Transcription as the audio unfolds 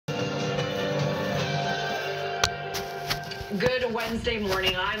Good Wednesday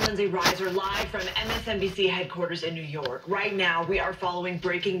morning. I'm Lindsay Reiser, live from MSNBC headquarters in New York. Right now, we are following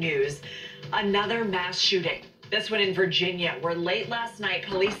breaking news. Another mass shooting. This one in Virginia, where late last night,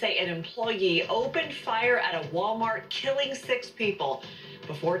 police say an employee opened fire at a Walmart, killing 6 people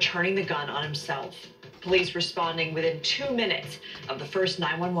before turning the gun on himself. Police responding within 2 minutes of the first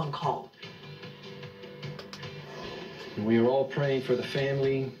 911 call. We are all praying for the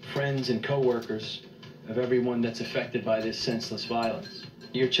family, friends, and co-workers of everyone that's affected by this senseless violence.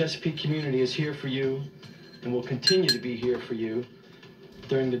 Your Chesapeake community is here for you and will continue to be here for you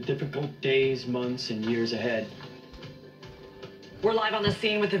during the difficult days, months, and years ahead. We're live on the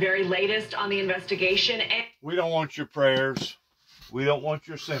scene with the very latest on the investigation. And we don't want your prayers. We don't want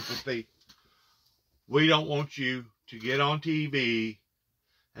your sympathy. We don't want you to get on TV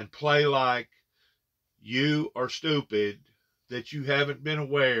and play like you are stupid, that you haven't been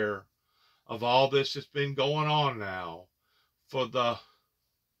aware of all this that's been going on now for the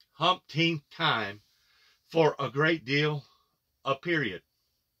umpteenth time for a great deal of period.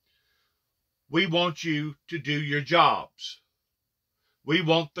 We want you to do your jobs. We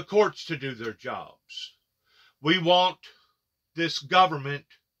want the courts to do their jobs. We want this government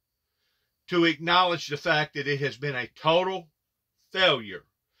to acknowledge the fact that it has been a total failure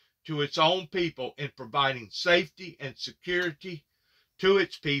to its own people in providing safety and security to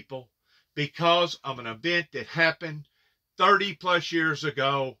its people because of an event that happened 30 plus years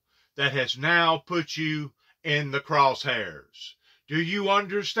ago that has now put you in the crosshairs. Do you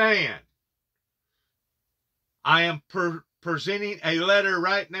understand? I am presenting a letter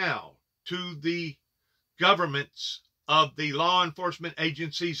right now to the governments of the law enforcement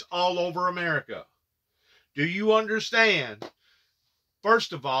agencies all over America. Do you understand,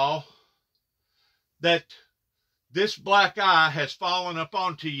 first of all, that this black eye has fallen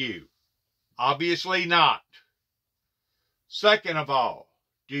upon to you? Obviously not. Second of all,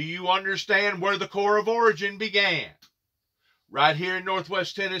 do you understand where the core of origin began? Right here in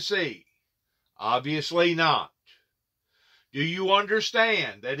Northwest Tennessee? Obviously not. Do you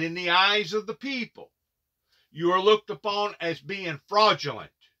understand that in the eyes of the people, you are looked upon as being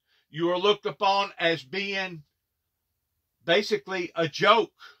fraudulent? You are looked upon as being basically a joke.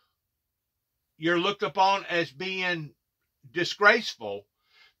 You're looked upon as being disgraceful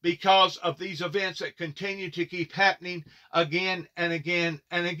because of these events that continue to keep happening again and again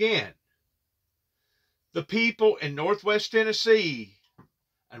and again. The people in Northwest Tennessee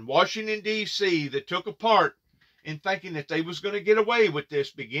and Washington, D.C. that took a part in thinking that they was going to get away with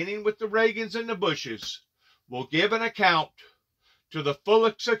this, beginning with the Reagans and the Bushes, will give an account to the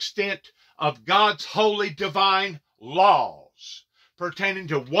fullest extent of God's holy divine laws pertaining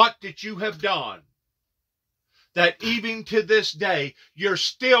to what that you have done, that even to this day, you're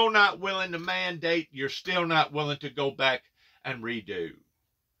still not willing to mandate, you're still not willing to go back and redo.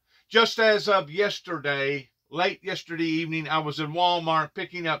 Just as of yesterday, late yesterday evening, I was in Walmart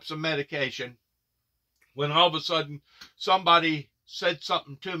picking up some medication when all of a sudden somebody said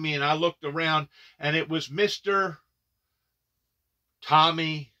something to me, and I looked around, and it was Mr.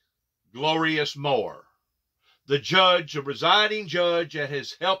 Tommy Glorious Moore, the judge, the residing judge that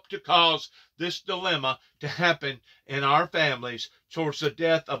has helped to cause this dilemma to happen in our families towards the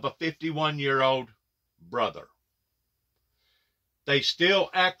death of a 51-year-old brother. They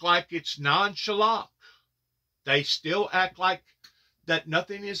still act like it's nonchalant. They still act like that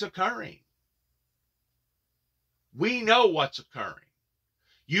nothing is occurring. We know what's occurring.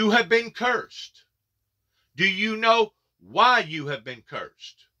 You have been cursed. Do you know why you have been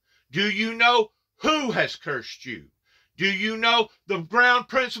cursed? Do you know who has cursed you? Do you know the ground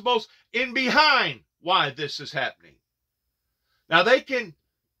principles in behind why this is happening? Now, they can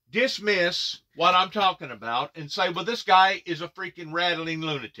dismiss what I'm talking about and say, well, this guy is a freaking rattling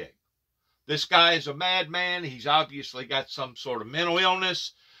lunatic. This guy is a madman. He's obviously got some sort of mental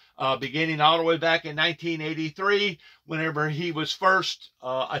illness, beginning all the way back in 1983, whenever he was first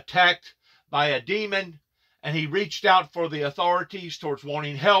attacked by a demon, and he reached out for the authorities towards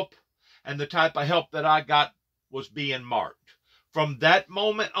wanting help, and the type of help that I got was being marked. From that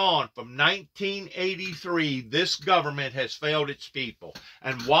moment on, from 1983, this government has failed its people.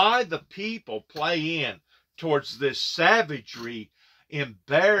 And why the people play in towards this savagery,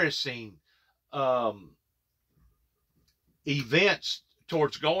 embarrassing events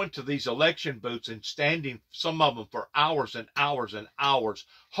towards going to these election booths and standing, some of them for hours and hours and hours,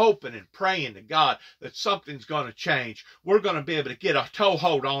 hoping and praying to God that something's going to change. We're going to be able to get a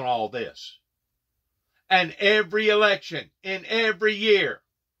toehold on all this. And every election, in every year,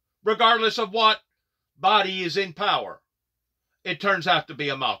 regardless of what body is in power, it turns out to be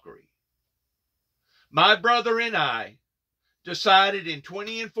a mockery. My brother and I decided in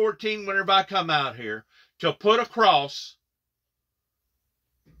 2014, whenever I come out here, to put a cross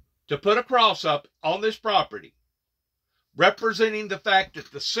up on this property, representing the fact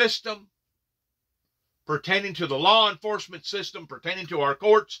that the system pertaining to the law enforcement system, pertaining to our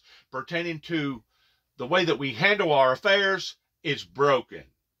courts, pertaining to the way that we handle our affairs is broken.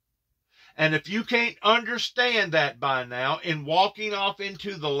 And if you can't understand that by now, in walking off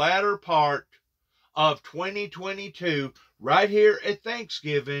into the latter part of 2022, right here at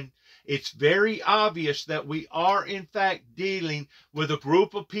Thanksgiving, it's very obvious that we are in fact dealing with a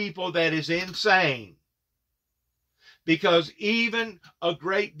group of people that is insane. Because even a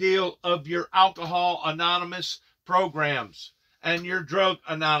great deal of your Alcohol Anonymous programs and your Drug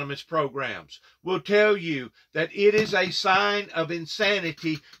Anonymous programs will tell you that it is a sign of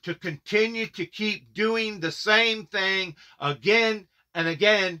insanity to continue to keep doing the same thing again and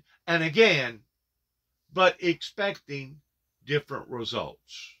again and again, but expecting different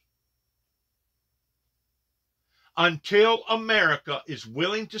results. Until America is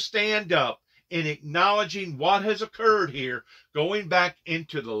willing to stand up in acknowledging what has occurred here, going back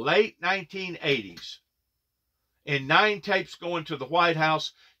into the late 1980s, in 9 tapes going to the White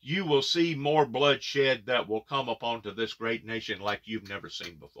House, you will see more bloodshed that will come upon to this great nation like you've never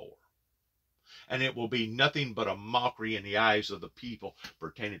seen before. And it will be nothing but a mockery in the eyes of the people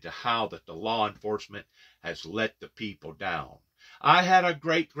pertaining to how that the law enforcement has let the people down. I had a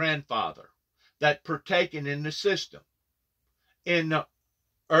great-grandfather that partaken in the system in the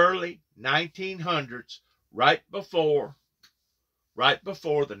early 1900s, right before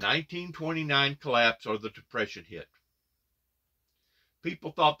the 1929 collapse or the Depression hit.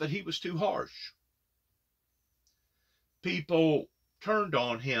 People thought that he was too harsh. People turned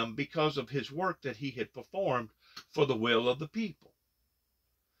on him because of his work that he had performed for the will of the people.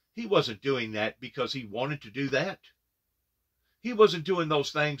 He wasn't doing that because he wanted to do that. He wasn't doing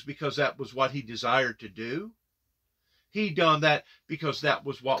those things because that was what he desired to do. He done that because that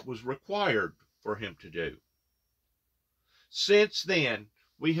was what was required for him to do. Since then,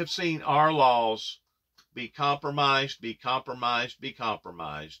 we have seen our laws be compromised,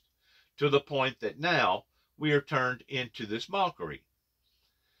 to the point that now we are turned into this mockery.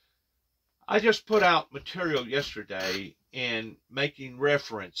 I just put out material yesterday in making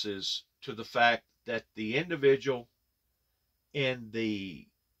references to the fact that the individual in the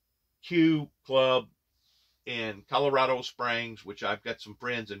Q Club in Colorado Springs, which I've got some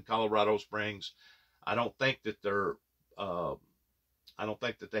friends in Colorado Springs, I don't think that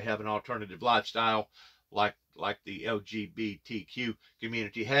they have an alternative lifestyle like the LGBTQ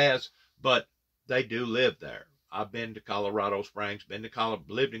community has, but they do live there. I've been to Colorado Springs,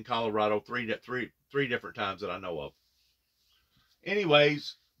 lived in Colorado three different times that I know of.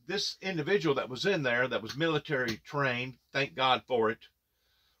 Anyways, this individual that was in there, that was military trained, thank God for it,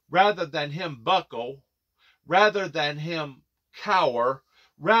 rather than him buckle, rather than him cower,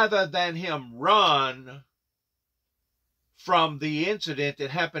 rather than him run from the incident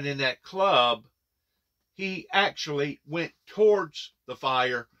that happened in that club, he actually went towards the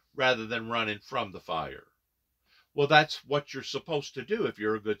fire rather than running from the fire. Well, that's what you're supposed to do if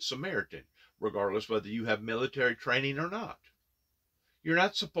you're a good Samaritan, regardless whether you have military training or not. You're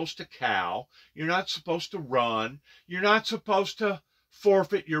not supposed to cow. You're not supposed to run. You're not supposed to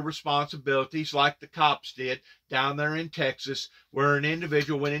forfeit your responsibilities like the cops did down there in Texas, where an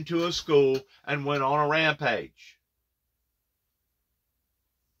individual went into a school and went on a rampage.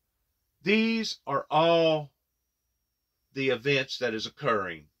 These are all the events that is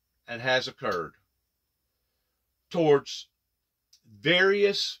occurring and has occurred towards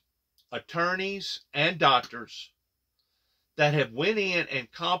various attorneys and doctors that have went in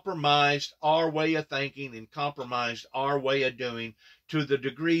and compromised our way of thinking and compromised our way of doing, to the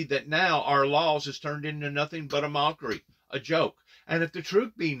degree that now our laws has turned into nothing but a mockery, a joke. And if the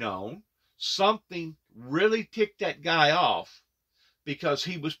truth be known, something really ticked that guy off, because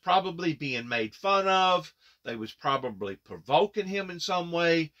he was probably being made fun of. They was probably provoking him in some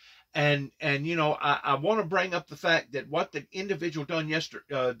way. And you know, I want to bring up the fact that what the individual done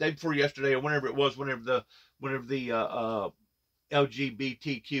yesterday, day before yesterday, or whenever it was, whenever the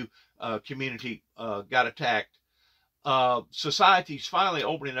LGBTQ community got attacked, society's finally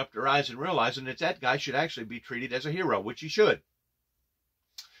opening up their eyes and realizing that that guy should actually be treated as a hero, which he should.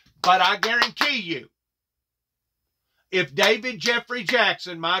 But I guarantee you, if David Jeffrey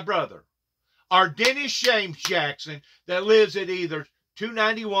Jackson, my brother, or Dennis James Jackson, that lives at either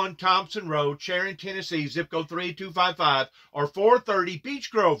 291 Thompson Road, Sharon, Tennessee, zip code 38255, or 430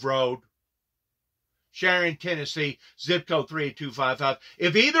 Beech Grove Road, Sharon, Tennessee, zip code 38255,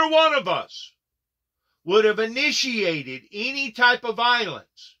 if either one of us would have initiated any type of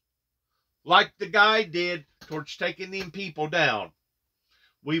violence like the guy did towards taking them people down,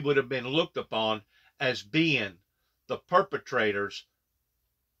 we would have been looked upon as being the perpetrators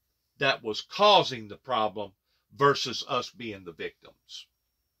that was causing the problem versus us being the victims.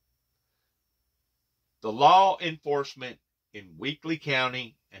 The law enforcement in Weakley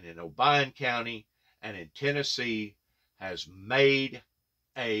County and in Obion County and in Tennessee has made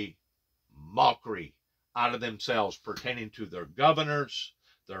a mockery out of themselves pertaining to their governors,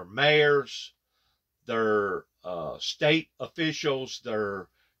 their mayors, their state officials, their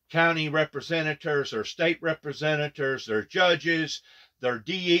county representatives, their state representatives, their judges, their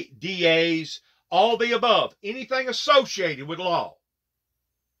DAs, all the above. Anything associated with law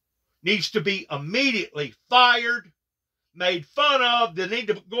needs to be immediately fired, made fun of. They need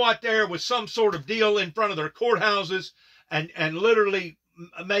to go out there with some sort of deal in front of their courthouses and literally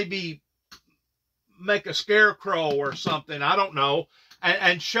maybe make a scarecrow or something, I don't know,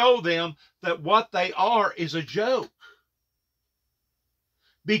 and show them that what they are is a joke.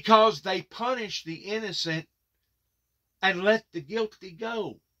 Because they punish the innocent and let the guilty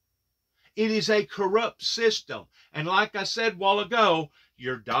go. It is a corrupt system. And like I said a while ago,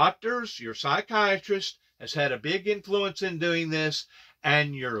 your doctors, your psychiatrists has had a big influence in doing this,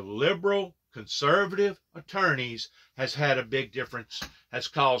 and your liberal, conservative attorneys has had a big difference, has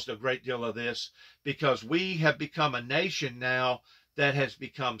caused a great deal of this, because we have become a nation now that has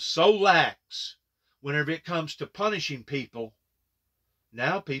become so lax whenever it comes to punishing people.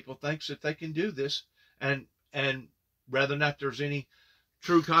 Now people think that they can do this, and whether or not there's any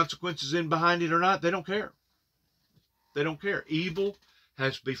true consequences in behind it or not, they don't care. They don't care. Evil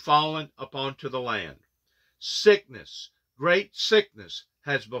has befallen upon to the land. Sickness, great sickness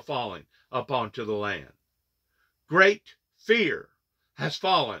has befallen upon to the land. Great fear has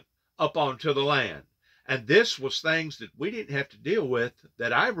fallen upon to the land. And this was things that we didn't have to deal with,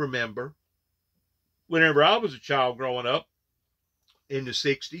 that I remember whenever I was a child growing up in the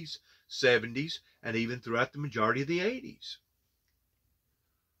 60s, 70s, and even throughout the majority of the 80s.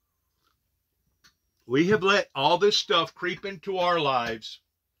 We have let all this stuff creep into our lives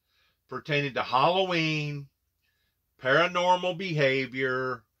pertaining to Halloween, paranormal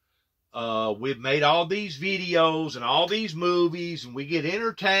behavior. We've made all these videos and all these movies, and we get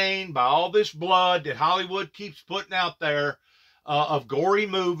entertained by all this blood that Hollywood keeps putting out there of gory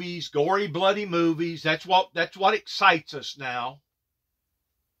movies, gory, bloody movies. That's what excites us now.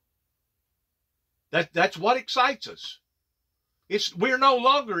 That's what excites us. We're no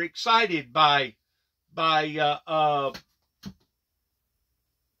longer excited by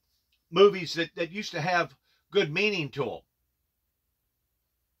movies that used to have good meaning to them.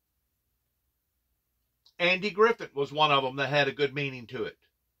 Andy Griffith was one of them that had a good meaning to it.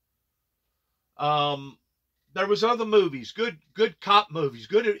 There was other movies, good cop movies,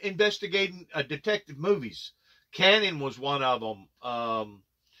 good investigating detective movies. Cannon was one of them.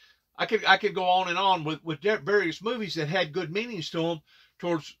 I could go on and on with various movies that had good meanings to them.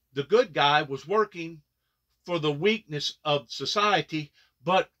 Towards the good guy was working for the weakness of society,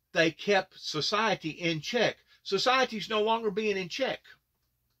 but they kept society in check. Society's no longer being in check.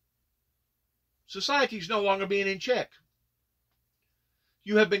 Society's no longer being in check.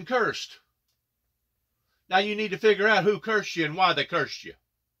 You have been cursed. Now you need to figure out who cursed you and why they cursed you.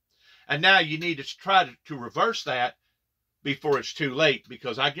 And now you need to try to reverse that before it's too late,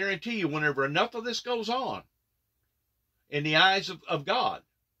 because I guarantee you, whenever enough of this goes on in the eyes of God,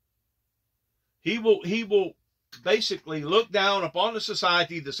 he will basically look down upon the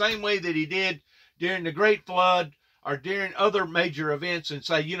society the same way that he did during the Great Flood or during other major events and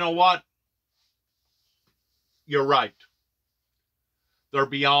say, you know what? You're right. They're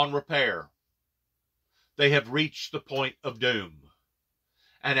beyond repair. They have reached the point of doom.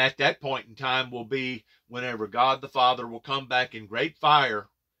 And at that point in time will be whenever God the Father will come back in great fire,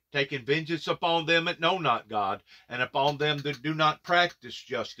 taking vengeance upon them that know not God, and upon them that do not practice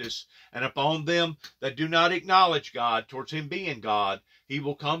justice, and upon them that do not acknowledge God towards him being God. He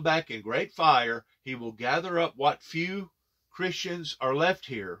will come back in great fire. He will gather up what few Christians are left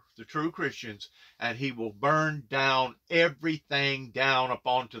here, the true Christians, and he will burn down everything down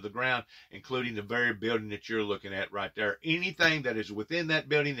upon to the ground, including the very building that you're looking at right there. Anything that is within that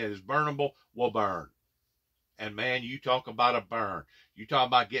building that is burnable will burn. And man, you talk about a burn. You talk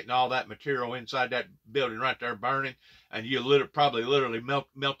about getting all that material inside that building right there burning, and you probably literally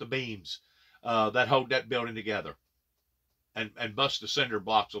melt the beams that hold that building together and bust the cinder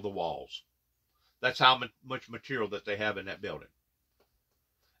blocks of the walls. That's how much material that they have in that building.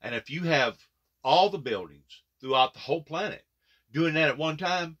 And if you have all the buildings throughout the whole planet doing that at one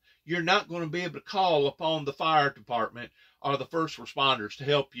time, you're not going to be able to call upon the fire department or the first responders to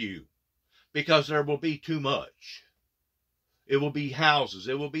help you, because there will be too much. It will be houses,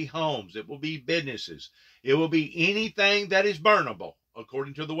 it will be homes, it will be businesses, it will be anything that is burnable,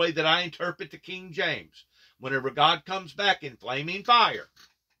 according to the way that I interpret the King James, whenever God comes back in flaming fire.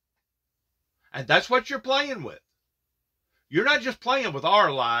 And that's what you're playing with. You're not just playing with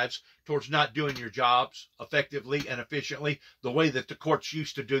our lives towards not doing your jobs effectively and efficiently the way that the courts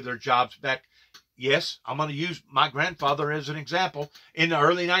used to do their jobs back. Yes, I'm going to use my grandfather as an example, in the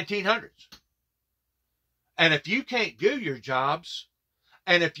early 1900s. And if you can't do your jobs,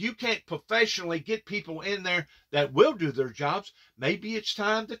 and if you can't professionally get people in there that will do their jobs, maybe it's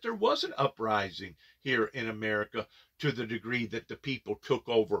time that there was an uprising here in America to the degree that the people took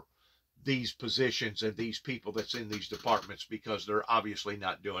over these positions and these people that's in these departments, because they're obviously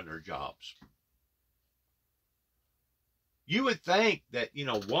not doing their jobs. You would think that,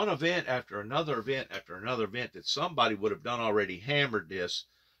 one event after another event after another event, that somebody would have done already hammered this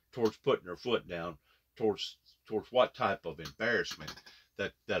towards putting their foot down, towards what type of embarrassment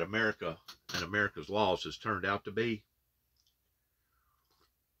that America and America's laws has turned out to be.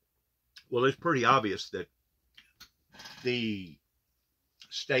 Well, it's pretty obvious that the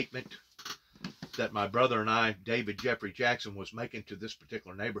statement that my brother and I, David Jeffrey Jackson, was making to this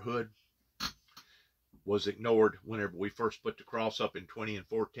particular neighborhood was ignored whenever we first put the cross up in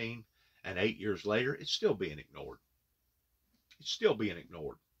 2014, and 8 years later, it's still being ignored. It's still being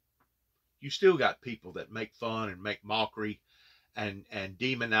ignored. You still got people that make fun and make mockery and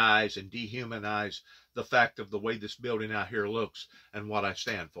demonize and dehumanize the fact of the way this building out here looks and what I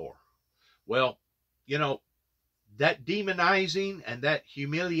stand for. Well, that demonizing and that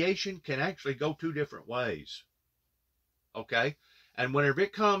humiliation can actually go two different ways. Okay? And whenever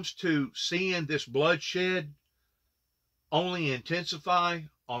it comes to seeing this bloodshed only intensify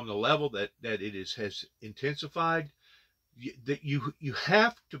on the level that it has intensified, you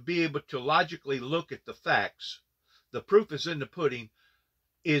have to be able to logically look at the facts. The proof is in the pudding,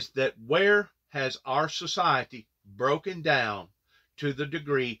 is that where has our society broken down to the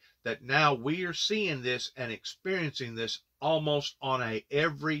degree that now we are seeing this and experiencing this almost on a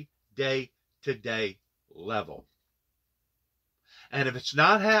everyday today level. And if it's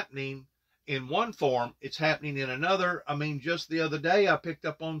not happening in one form, it's happening in another. I mean, just the other day, I picked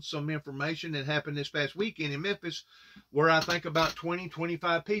up on some information that happened this past weekend in Memphis, where I think about 20,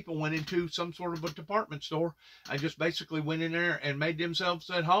 25 people went into some sort of a department store and just basically went in there and made themselves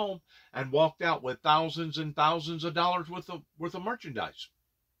at home and walked out with thousands and thousands of dollars worth of merchandise.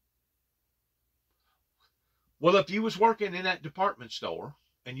 Well, if you was working in that department store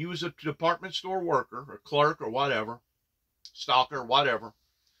and you was a department store worker or clerk or whatever, stalker, whatever,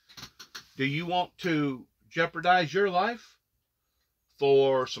 do you want to jeopardize your life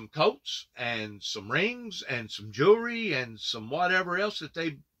for some coats and some rings and some jewelry and some whatever else that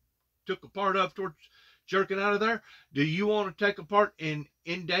they took a part of towards jerking out of there? Do you want to take a part in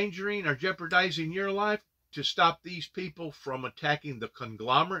endangering or jeopardizing your life to stop these people from attacking the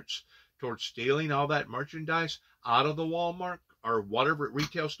conglomerates towards stealing all that merchandise out of the Walmart or whatever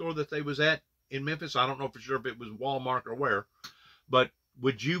retail store that they was at in Memphis? I don't know for sure if it was Walmart or where, but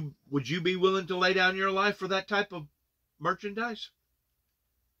would you be willing to lay down your life for that type of merchandise?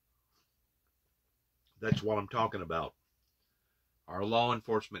 That's what I'm talking about. Our law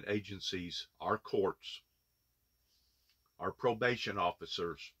enforcement agencies, our courts, our probation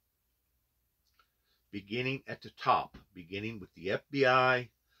officers, beginning at the top, beginning with the FBI,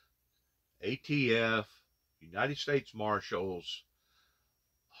 ATF, United States Marshals,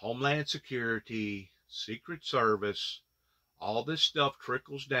 Homeland Security, Secret Service, all this stuff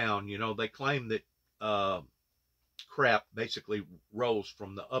trickles down. They claim that crap basically rolls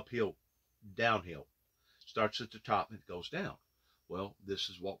from the uphill downhill. Starts at the top and it goes down. Well, this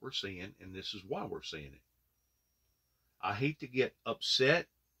is what we're seeing, and this is why we're seeing it. I hate to get upset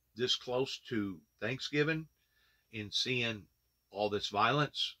this close to Thanksgiving in seeing all this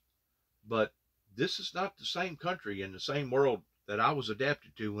violence, but this is not the same country and the same world that I was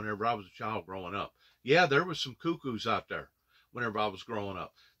adapted to whenever I was a child growing up. Yeah, there was some cuckoos out there whenever I was growing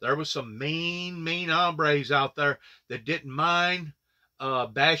up. There was some mean hombres out there that didn't mind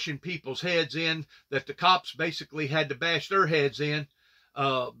bashing people's heads in, that the cops basically had to bash their heads in,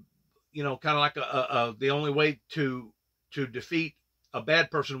 kind of like the only way to defeat a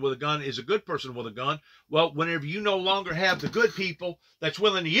bad person with a gun is a good person with a gun. Well, whenever you no longer have the good people that's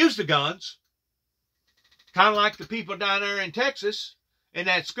willing to use the guns, kind of like the people down there in Texas in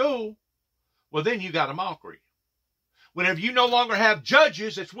that school, well, then you got a mockery. Whenever you no longer have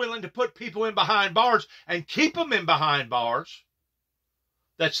judges that's willing to put people in behind bars and keep them in behind bars,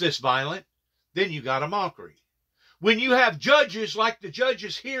 that's this violent, then you got a mockery. When you have judges like the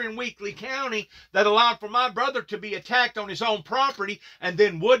judges here in Weakley County that allowed for my brother to be attacked on his own property and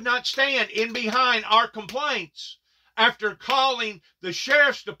then would not stand in behind our complaints after calling the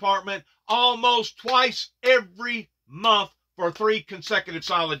sheriff's department almost twice every month for 3 consecutive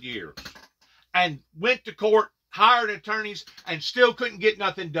solid years, and went to court, hired attorneys, and still couldn't get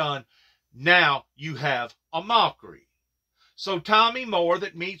nothing done, now you have a mockery. So Tommy Moore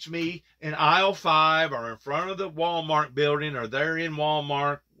that meets me in aisle 5 or in front of the Walmart building or there in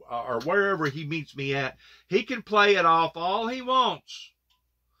Walmart or wherever he meets me at, he can play it off all he wants,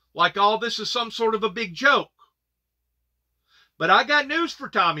 like all this is some sort of a big joke. But I got news for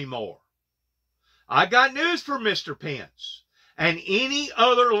Tommy Moore. I got news for Mr. Pence and any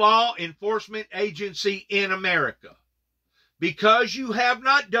other law enforcement agency in America. Because you have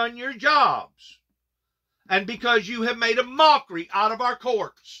not done your jobs, and because you have made a mockery out of our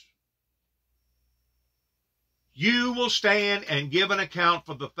courts, you will stand and give an account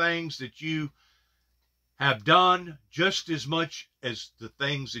for the things that you have done just as much as the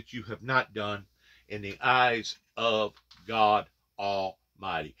things that you have not done in the eyes of God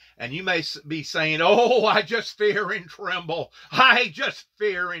Almighty. And you may be saying, oh, I just fear and tremble. I just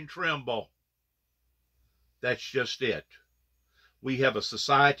fear and tremble. That's just it. We have a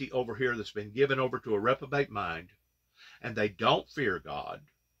society over here that's been given over to a reprobate mind, and they don't fear God.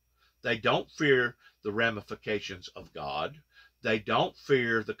 They don't fear the ramifications of God. They don't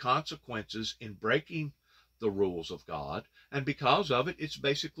fear the consequences in breaking the rules of God. And because of it, it's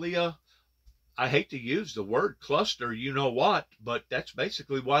basically I hate to use the word cluster, you know what, but that's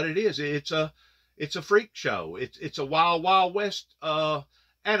basically what it is. It's a freak show. It's a wild, wild west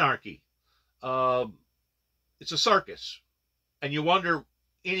anarchy. It's a circus. And you wonder,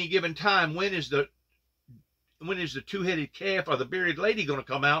 any given time, when is the two-headed calf or the bearded lady going to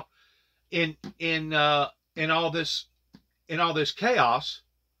come out in all this chaos?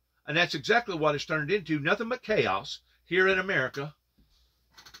 And that's exactly what it's turned into, nothing but chaos here in America.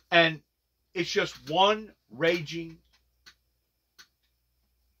 And it's just one raging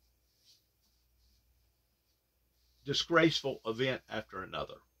disgraceful event after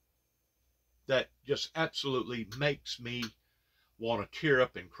another that just absolutely makes me want to tear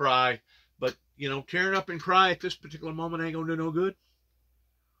up and cry. But, you know, tearing up and cry at this particular moment ain't going to do no good.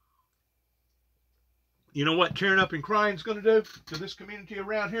 You know what tearing up and crying is going to do to this community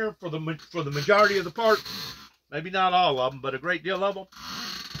around here for the majority of the part? Maybe not all of them, but a great deal of them.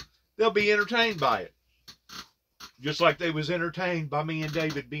 They'll be entertained by it. Just like they was entertained by me and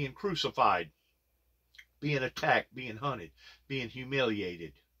David being crucified, being attacked, being hunted, being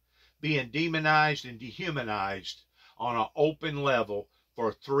humiliated, being demonized and dehumanized on an open level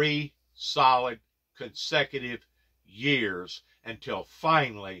for 3 solid consecutive years until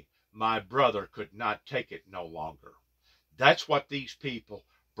finally my brother could not take it no longer. That's what these people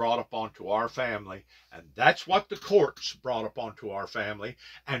brought up onto our family, and that's what the courts brought up onto our family.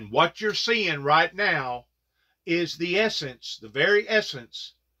 And what you're seeing right now is the essence, the very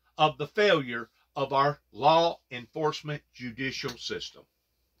essence of the failure of our law enforcement judicial system.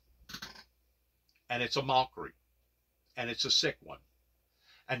 And it's a mockery. And it's a sick one.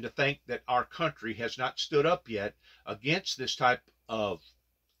 And to think that our country has not stood up yet against this type of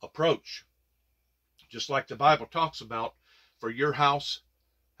approach. Just like the Bible talks about, for your house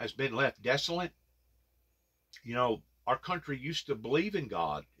has been left desolate. You know, our country used to believe in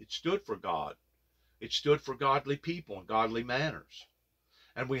God. It stood for God. It stood for godly people and godly manners.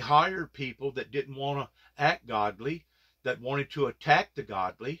 And we hired people that didn't want to act godly, that wanted to attack the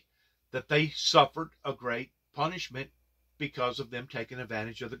godly, that they suffered a great punishment because of them taking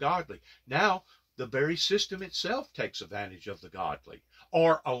advantage of the godly. Now, the very system itself takes advantage of the godly,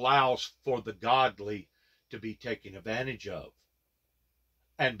 or allows for the godly to be taken advantage of.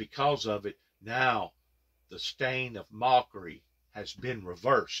 And because of it, now the stain of mockery has been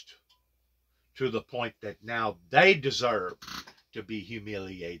reversed to the point that now they deserve to be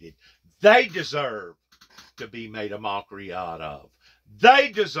humiliated. They deserve to be made a mockery out of.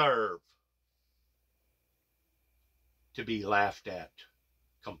 They deserve to be laughed at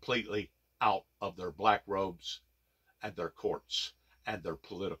completely out of their black robes and their courts and their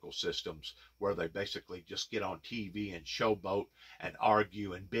political systems, where they basically just get on TV and showboat and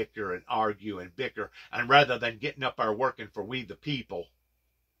argue and bicker and argue and bicker. And rather than getting up there working for we the people,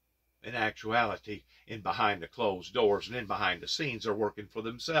 in actuality, in behind the closed doors and in behind the scenes, they're working for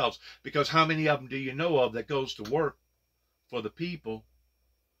themselves. Because how many of them do you know of that goes to work for the people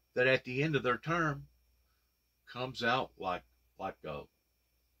that at the end of their term comes out like a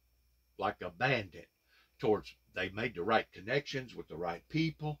bandit, towards, they made the right connections with the right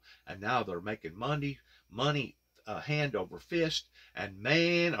people, and now they're making money hand over fist, and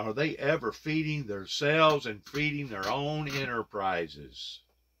man, are they ever feeding themselves and feeding their own enterprises.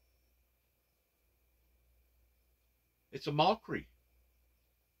 It's a mockery.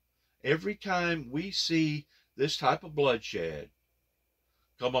 Every time we see this type of bloodshed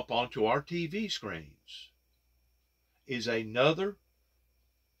come up onto our TV screens is another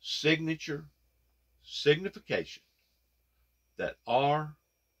signification that our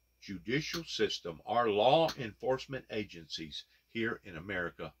judicial system, our law enforcement agencies here in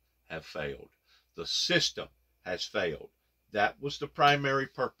America have failed. The system has failed. That was the primary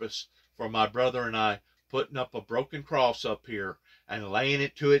purpose for my brother and I putting up a broken cross up here and laying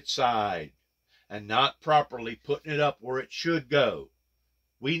it to its side and not properly putting it up where it should go.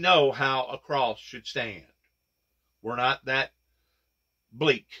 We know how a cross should stand. We're not that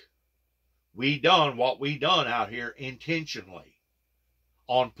bleak. We done what we done out here intentionally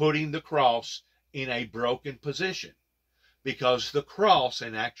on putting the cross in a broken position, because the cross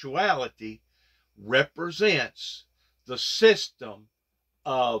in actuality represents the system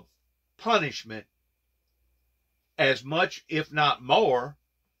of punishment as much, if not more,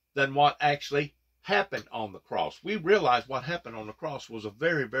 than what actually happened on the cross. We realize what happened on the cross was a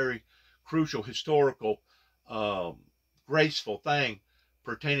very, very crucial historical, graceful thing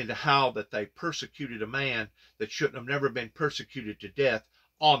pertaining to how that they persecuted a man that shouldn't have never been persecuted to death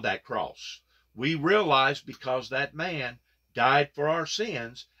on that cross. We realize, because that man died for our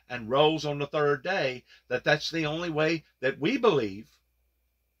sins and rose on the third day, that that's the only way that we believe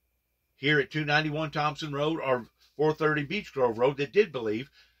here at 291 Thompson Road or 430 Beech Grove Road, that did believe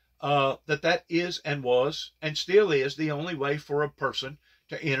that is and was and still is the only way for a person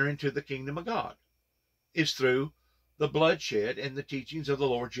to enter into the kingdom of God, is through the bloodshed and the teachings of the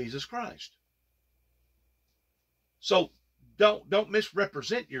Lord Jesus Christ. So don't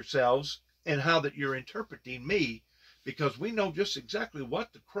misrepresent yourselves in how that you're interpreting me, because we know just exactly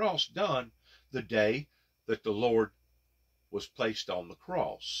what the cross done the day that the Lord was placed on the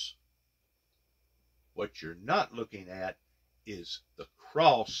cross. What you're not looking at is the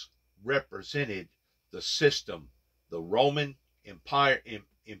cross represented the system, the Roman Empire,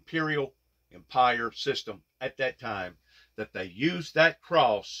 imperial empire system at that time, that they used that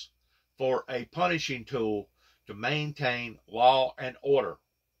cross for a punishing tool to maintain law and order.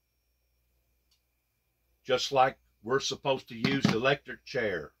 Just like we're supposed to use the electric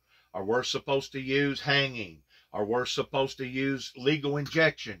chair, or we're supposed to use hanging, or we're supposed to use legal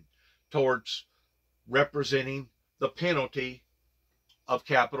injection towards representing the penalty of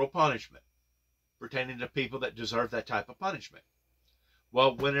capital punishment pertaining to people that deserve that type of punishment.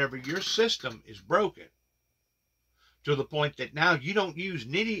 Well, whenever your system is broken to the point that now you don't use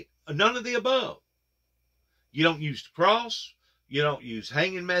none of the above, you don't use the cross, you don't use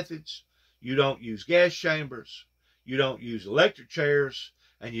hanging methods, you don't use gas chambers, you don't use electric chairs,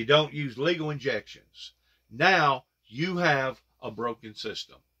 and you don't use legal injections, now you have a broken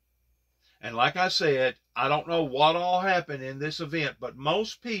system. And like I said, I don't know what all happened in this event, but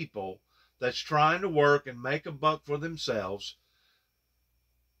most people that's trying to work and make a buck for themselves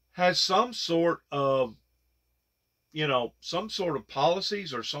has some sort of, some sort of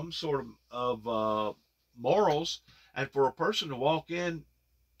policies or some sort of morals. And for a person to walk in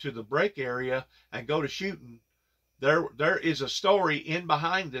to the break area and go to shooting, there is a story in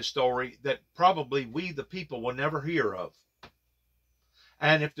behind this story that probably we, the people, will never hear of.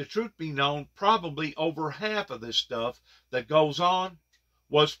 And if the truth be known, probably over half of this stuff that goes on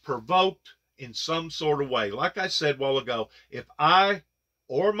was provoked in some sort of way. Like I said a while ago, if I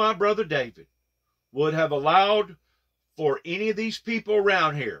or my brother David would have allowed for any of these people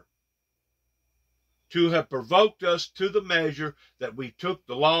around here to have provoked us to the measure that we took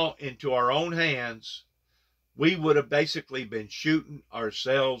the law into our own hands, we would have basically been shooting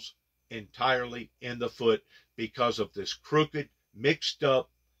ourselves entirely in the foot because of this crooked, mixed up,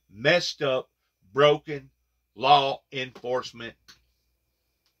 messed up, broken law enforcement,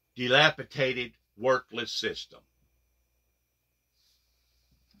 dilapidated, worthless system.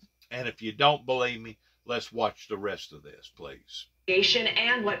 And if you don't believe me, let's watch the rest of this, please.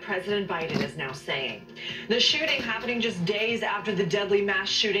 And what President Biden is now saying. The shooting happening just days after the deadly mass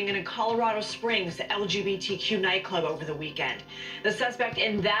shooting in a Colorado Springs LGBTQ nightclub over the weekend. The suspect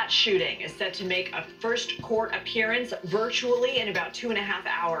in that shooting is set to make a first court appearance virtually in about 2.5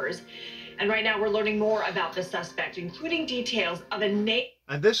 hours. And right now we're learning more about the suspect, including details of a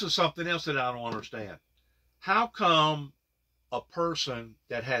And this is something else that I don't understand. How come a person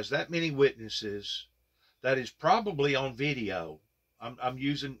that has that many witnesses, that is probably on video, I'm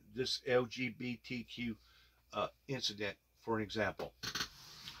using this LGBTQ incident for an example.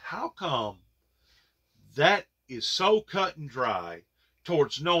 How come that is so cut and dry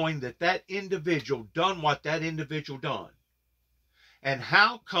towards knowing that that individual done what that individual done? And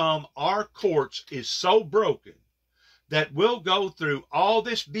how come our courts is so broken that we'll go through all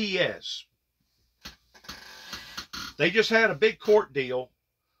this BS? They just had a big court deal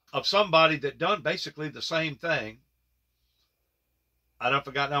of somebody that done basically the same thing. I don't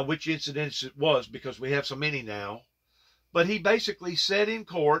forgot now which incident it was because we have so many now. But he basically said in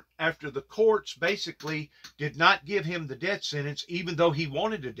court, after the courts basically did not give him the death sentence, even though he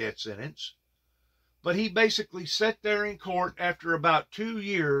wanted a death sentence. But he basically sat there in court after about 2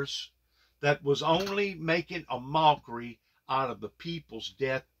 years that was only making a mockery out of the people's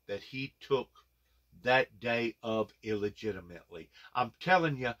death that he took that day of illegitimately. I'm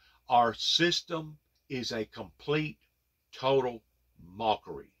telling you, our system is a complete, total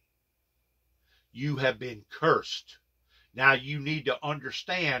mockery. You have been cursed. Now you need to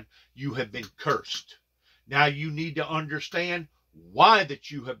understand you have been cursed. Now you need to understand why that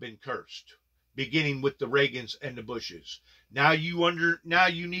you have been cursed, beginning with the Reagans and the Bushes. Now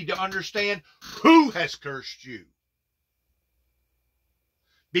you need to understand who has cursed you.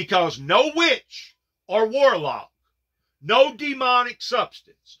 Because no witch or warlock, no demonic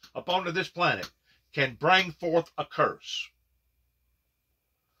substance upon this planet can bring forth a curse.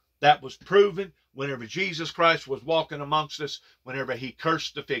 That was proven whenever Jesus Christ was walking amongst us, whenever he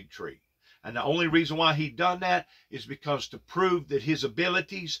cursed the fig tree. And the only reason why he done that is because to prove that his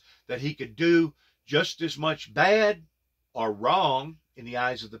abilities, that he could do just as much bad or wrong in the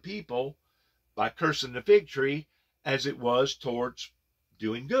eyes of the people by cursing the fig tree as it was towards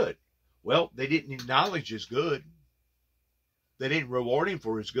doing good. Well, they didn't acknowledge his good. They didn't reward him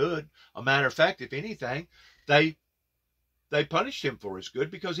for his good. A matter of fact, if anything, they punished him for his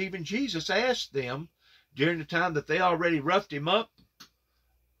good, because even Jesus asked them during the time that they already roughed him up.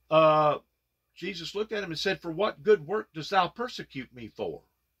 Jesus looked at him and said, "For what good work dost thou persecute me for?"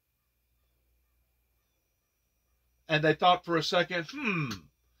 And they thought for a second,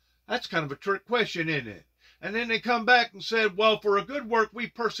 that's kind of a trick question, isn't it? And then they come back and said, "Well, for a good work we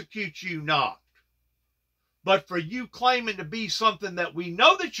persecute you not. But for you claiming to be something that we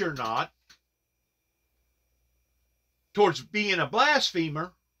know that you're not, towards being a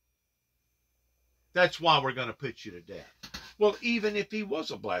blasphemer, that's why we're going to put you to death." Well, even if he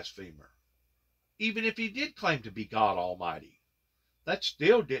was a blasphemer, even if he did claim to be God Almighty, that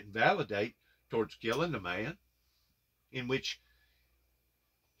still didn't validate towards killing the man, in which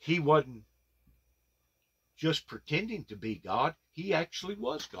he wasn't just pretending to be God. He actually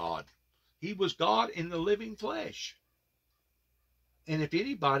was God. He was God in the living flesh. And if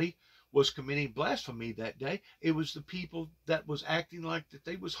anybody was committing blasphemy that day, it was the people that was acting like that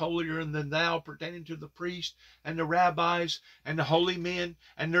they was holier than thou, pertaining to the priest and the rabbis and the holy men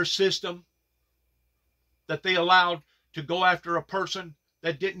and their system, that they allowed to go after a person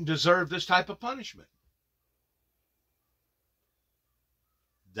that didn't deserve this type of punishment.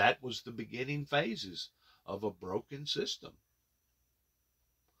 That was the beginning phases of a broken system.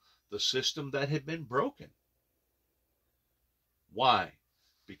 The system that had been broken. Why?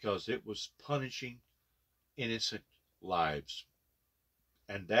 Because it was punishing innocent lives.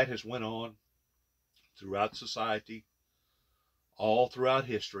 And that has went on throughout society, all throughout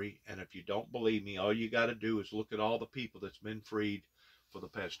history. And if you don't believe me, all you got to do is look at all the people that's been freed for the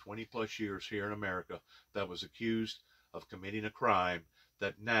past 20 plus years here in America that was accused of committing a crime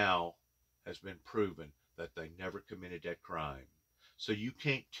that now has been proven that they never committed that crime. So you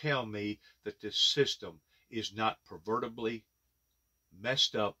can't tell me that this system is not pervertibly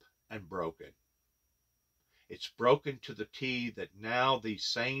messed up and broken. It's broken to the T that now these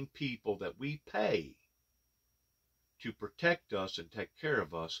same people that we pay to protect us and take care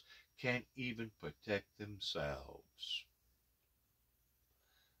of us can't even protect themselves.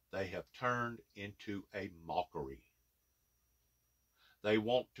 They have turned into a mockery. They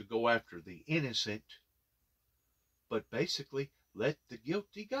want to go after the innocent, but basically let the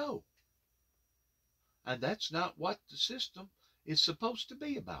guilty go. And that's not what the system is supposed to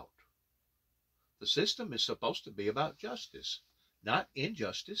be about. The system is supposed to be about justice, not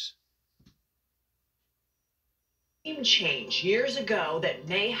injustice. Change years ago that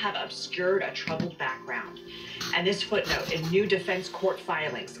may have obscured a troubled background. And this footnote in new defense court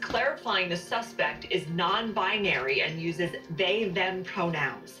filings clarifying the suspect is non-binary and uses they-them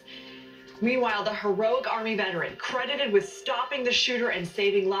pronouns. Meanwhile, the heroic Army veteran credited with stopping the shooter and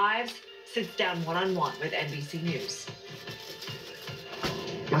saving lives sits down one-on-one with NBC News.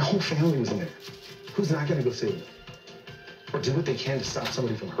 My whole family was in there. Who's not going to go save them? Or do what they can to stop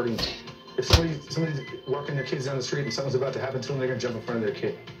somebody from hurting them? If somebody's walking their kids down the street and something's about to happen to them, they're going to jump in front of their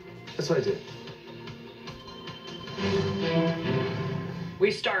kid. That's what I did. We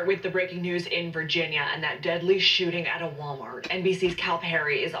start with the breaking news in Virginia and that deadly shooting at a Walmart. NBC's Cal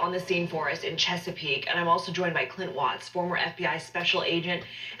Perry is on the scene for us in Chesapeake, and I'm also joined by Clint Watts, former FBI special agent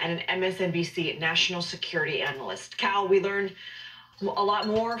and an MSNBC national security analyst. Cal, we learned a lot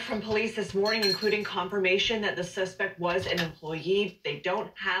more from police this morning, including confirmation that the suspect was an employee. They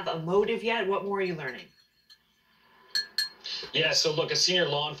don't have a motive yet. What more are you learning? Yeah, so look, a senior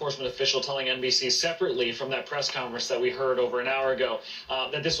law enforcement official telling NBC separately from that press conference that we heard over an hour ago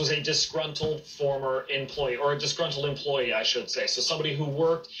that this was a disgruntled former employee, or a disgruntled employee, I should say. So somebody who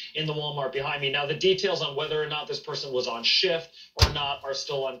worked in the Walmart behind me. Now, the details on whether or not this person was on shift or not are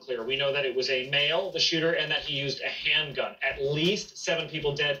still unclear. We know that it was a male, the shooter, and that he used a handgun. At least 7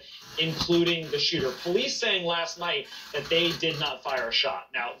 people dead, including the shooter. Police saying last night that they did not fire a shot.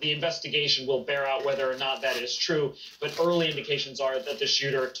 Now, the investigation will bear out whether or not that is true, but early indications are that the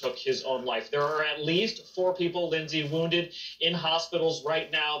shooter took his own life. There are at least 4 people, Lindsay, wounded in hospitals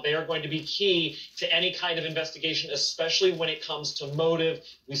right now. They are going to be key to any kind of investigation, especially when it comes to motive.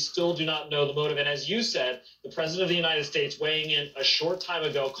 We still do not know the motive. And as you said, the President of the United States weighing in a short time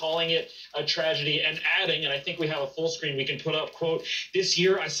ago, calling it a tragedy and adding, and I think we have a full screen we can put up, quote, "This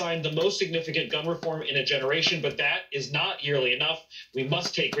year I signed the most significant gun reform in a generation, but that is not yearly enough. We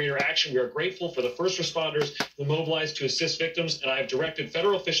must take greater action. We are grateful for the first responders who mobilized to assist victims, and I have directed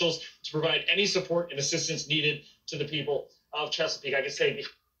federal officials to provide any support and assistance needed to the people of Chesapeake." I can say,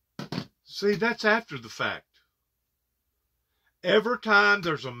 see, that's after the fact. Every time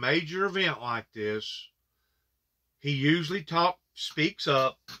there's a major event like this, he usually speaks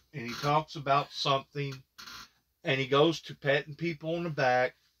up, and he talks about something, and he goes to patting people on the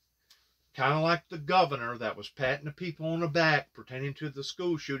back, kind of like the governor that was patting the people on the back pertaining to the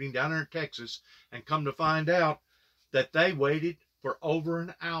school shooting down there in Texas, and come to find out that they waited for over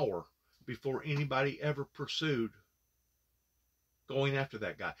an hour before anybody ever pursued going after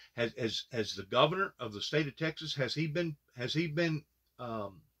that guy. Has the governor of the state of Texas, has he been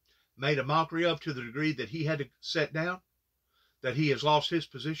made a mockery of to the degree that he had to sit down, that he has lost his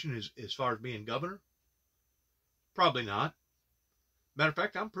position as far as being governor? Probably not. Matter of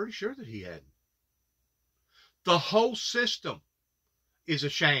fact, I'm pretty sure that he hadn't. The whole system is a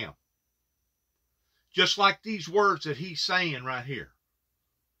sham. Just like these words that he's saying right here.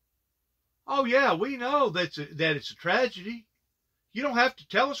 Oh yeah, we know that it's a tragedy. You don't have to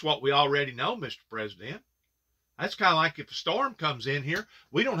tell us what we already know, Mr. President. That's kind of like if a storm comes in here,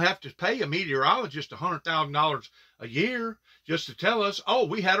 we don't have to pay a meteorologist $100,000 a year just to tell us, oh,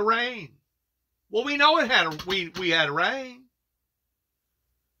 we had a rain. Well, we know we had a rain.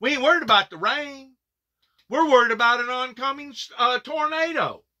 We ain't worried about the rain. We're worried about an oncoming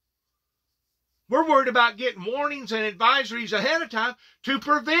tornado. We're worried about getting warnings and advisories ahead of time to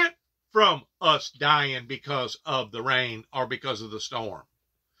prevent from us dying because of the rain or because of the storm.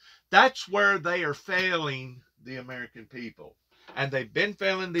 That's where they are failing the American people. And they've been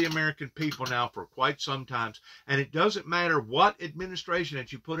failing the American people now for quite some time. And it doesn't matter what administration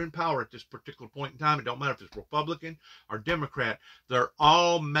that you put in power at this particular point in time. It don't matter if it's Republican or Democrat. They're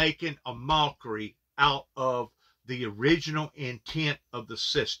all making a mockery out of the original intent of the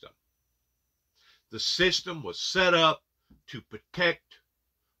system. The system was set up to protect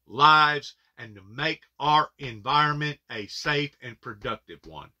lives and to make our environment a safe and productive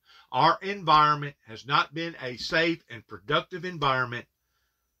one. Our environment has not been a safe and productive environment.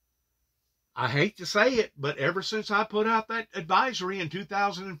 I hate to say it, but ever since I put out that advisory in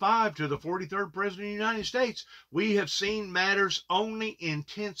 2005 to the 43rd President of the United States, we have seen matters only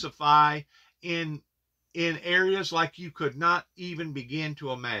intensify in areas like you could not even begin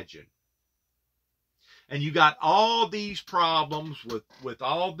to imagine. And you got all these problems with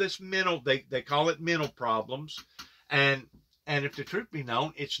all this mental, they call it mental problems. And if the truth be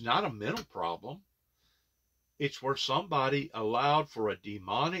known, it's not a mental problem. It's where somebody allowed for a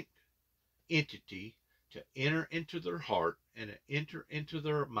demonic entity to enter into their heart and to enter into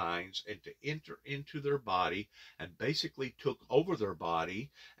their minds and to enter into their body and basically took over their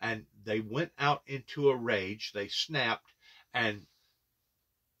body, and they went out into a rage. They snapped and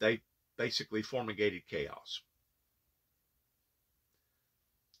they basically fumigated chaos.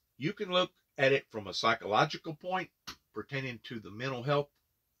 You can look at it from a psychological point pertaining to the mental health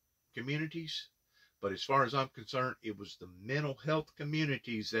communities, but as far as I'm concerned, it was the mental health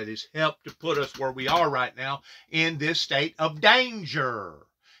communities that has helped to put us where we are right now in this state of danger.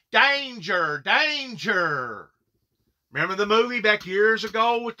 Danger, danger. Remember the movie back years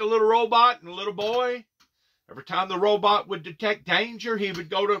ago with the little robot and the little boy? Every time the robot would detect danger, he would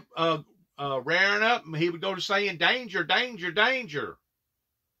go to rearing up, and he would go to saying, danger, danger, danger.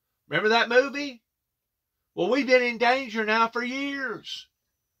 Remember that movie? Well, we've been in danger now for years.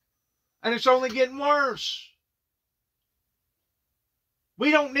 And it's only getting worse.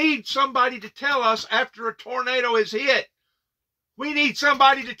 We don't need somebody to tell us after a tornado is hit. We need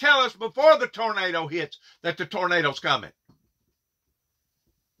somebody to tell us before the tornado hits that the tornado's coming.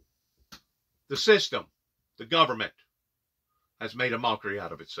 The system, the government, has made a mockery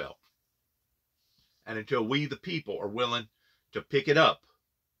out of itself. And until we, the people, are willing to pick it up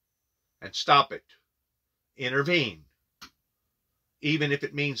and stop it, intervene, even if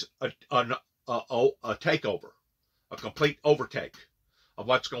it means a takeover, a complete overtake of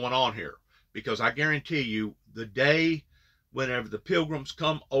what's going on here. Because I guarantee you, the day whenever the pilgrims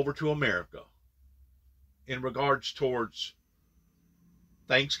come over to America in regards towards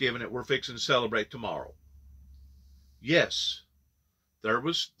Thanksgiving that we're fixing to celebrate tomorrow, yes, there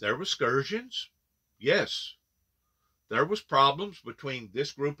was excursions. Yes, there was problems between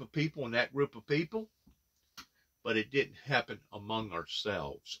this group of people and that group of people, but it didn't happen among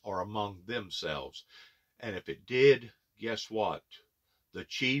ourselves or among themselves. And if it did, guess what? The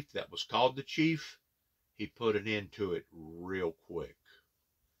chief that was called the chief, he put an end to it real quick,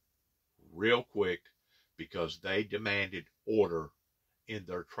 because they demanded order in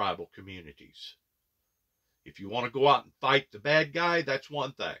their tribal communities. If you want to go out and fight the bad guy, that's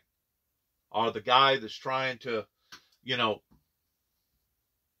one thing. Or the guy that's trying to,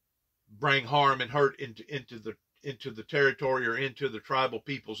 bring harm and hurt into the territory or into the tribal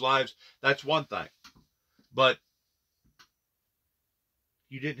people's lives, that's one thing. But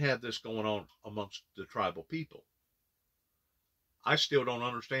you didn't have this going on amongst the tribal people. I still don't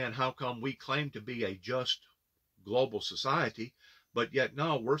understand how come we claim to be a just global society, but yet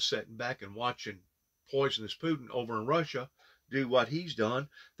no, we're sitting back and watching poisonous Putin over in Russia do what he's done.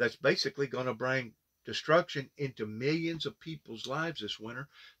 That's basically going to bring destruction into millions of people's lives this winter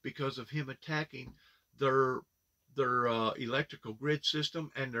because of him attacking their electrical grid system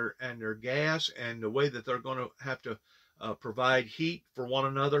and their gas, and the way that they're going to have to provide heat for one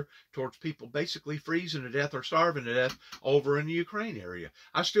another towards people basically freezing to death or starving to death over in the Ukraine area.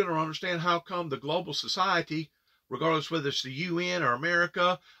 I still don't understand how come the global society, regardless whether it's the UN or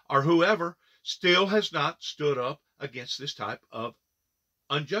America or whoever, still has not stood up against this type of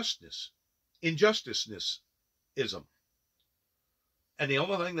injustice-ism. And the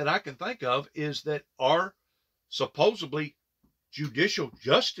only thing that I can think of is that our supposedly judicial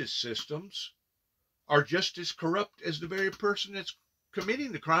justice systems are just as corrupt as the very person that's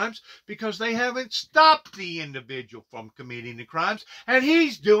committing the crimes, because they haven't stopped the individual from committing the crimes, and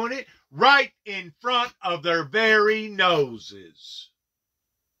he's doing it right in front of their very noses.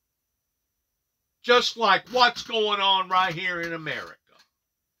 Just like what's going on right here in America.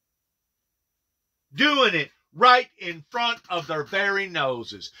 Doing it right in front of their very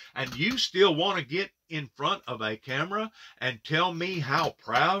noses. And you still want to get in front of a camera and tell me how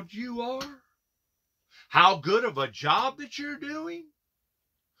proud you are? How good of a job that you're doing?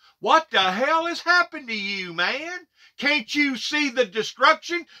 What the hell has happened to you, man? Can't you see the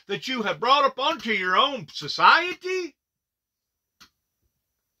destruction that you have brought upon to your own society?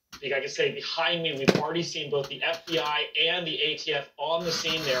 I can say behind me, we've already seen both the FBI and the ATF on the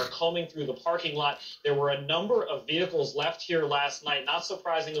scene. They are combing through the parking lot. There were a number of vehicles left here last night. Not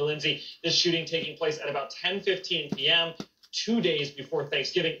surprisingly, Lindsay, this shooting taking place at about 10:15 p.m., 2 days before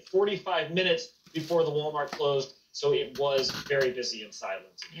Thanksgiving, 45 minutes before the Walmart closed. So it was very busy and silent.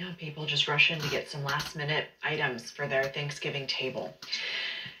 Yeah, people just rush in to get some last-minute items for their Thanksgiving table.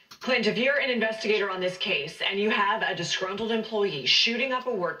 Clint, if you're an investigator on this case and you have a disgruntled employee shooting up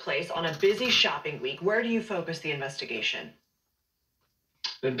a workplace on a busy shopping week, where do you focus the investigation?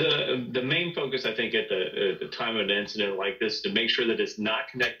 The main focus, I think, at the time of an incident like this, to make sure that it's not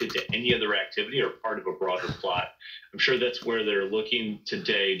connected to any other activity or part of a broader plot. I'm sure that's where they're looking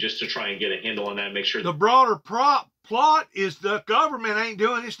today, just to try and get a handle on that, make sure. The broader plot is the government ain't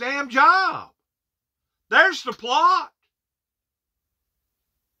doing its damn job. There's the plot.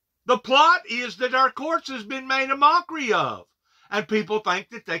 The plot is that our courts has been made a mockery of. And people think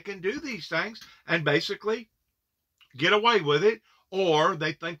that they can do these things and basically get away with it. Or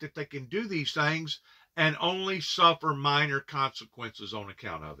they think that they can do these things and only suffer minor consequences on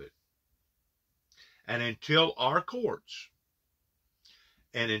account of it. And until our courts,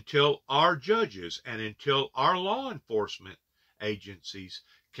 and until our judges, and until our law enforcement agencies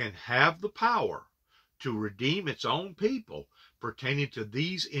can have the power to redeem its own people pertaining to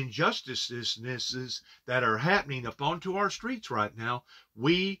these injustices that are happening up onto our streets right now,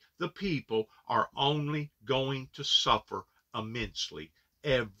 we, the people, are only going to suffer immensely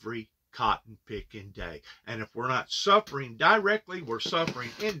every cotton picking day. And if we're not suffering directly, we're suffering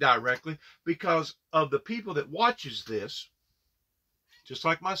indirectly because of the people that watches this, just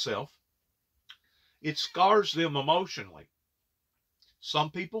like myself. It scars them emotionally.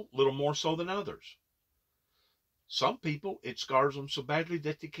 Some people, a little more so than others. Some people, it scars them so badly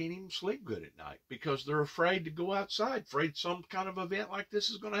that they can't even sleep good at night because they're afraid to go outside, afraid some kind of event like this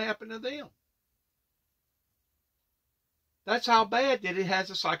is going to happen to them. That's how bad that it has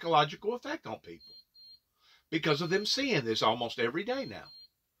a psychological effect on people because of them seeing this almost every day now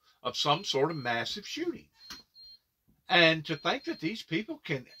of some sort of massive shooting. And to think that these people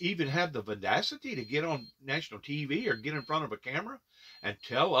can even have the audacity to get on national TV or get in front of a camera and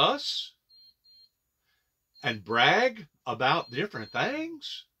tell us and brag about different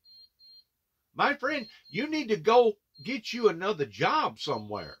things. My friend, you need to go get you another job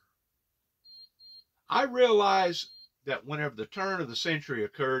somewhere. I realize that whenever the turn of the century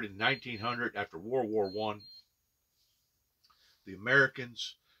occurred in 1900 after World War I, the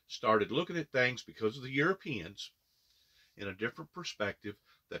Americans started looking at things because of the Europeans in a different perspective,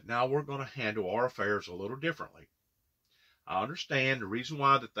 that now we're going to handle our affairs a little differently. I understand the reason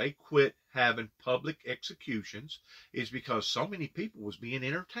why that they quit having public executions is because so many people was being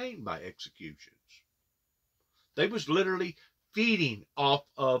entertained by executions. They was literally feeding off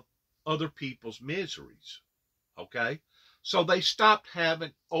of other people's miseries. Okay? So they stopped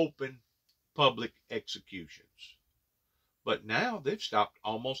having open public executions. But now they've stopped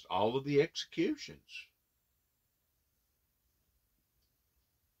almost all of the executions.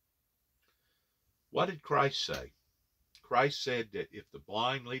 What did Christ say? Christ said that if the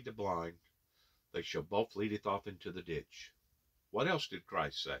blind lead the blind, they shall both leadeth off into the ditch. What else did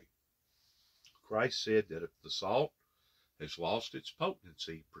Christ say? Christ said that if the salt has lost its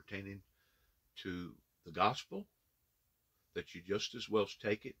potency pertaining to the gospel, that you just as well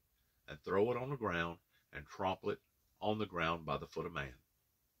take it and throw it on the ground and trample it on the ground by the foot of man.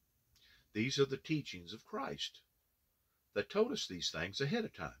 These are the teachings of Christ that told us these things ahead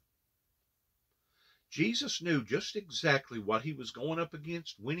of time. Jesus knew just exactly what he was going up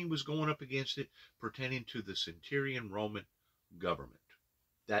against, when he was going up against it, pertaining to the centurion Roman government,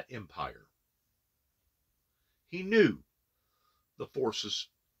 that empire. He knew the forces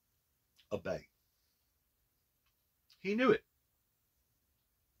obey. He knew it.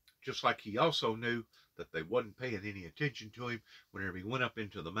 Just like he also knew that they wasn't paying any attention to him whenever he went up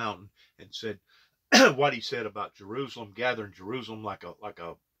into the mountain and said what he said about Jerusalem, gathering Jerusalem like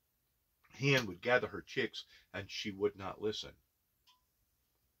a hen would gather her chicks, and she would not listen.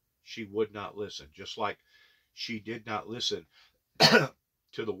 She would not listen, just like she did not listen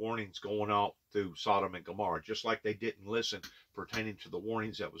to the warnings going out through Sodom and Gomorrah, just like they didn't listen pertaining to the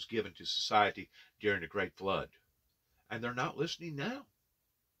warnings that was given to society during the Great Flood. And they're not listening now.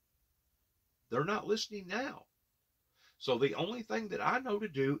 They're not listening now. So the only thing that I know to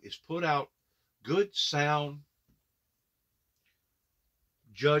do is put out good, sound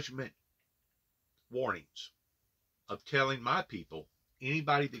judgment warnings of telling my people,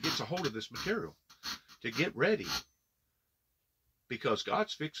 anybody that gets a hold of this material, to get ready, because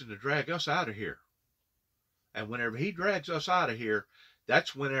God's fixing to drag us out of here. And whenever he drags us out of here,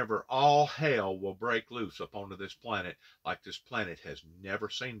 that's whenever all hell will break loose upon this planet like this planet has never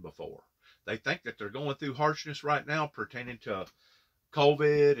seen before. They think that they're going through harshness right now pertaining to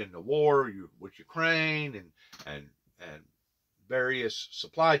COVID and the war with Ukraine and various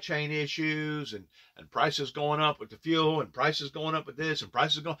supply chain issues and prices going up with the fuel and prices going up with this and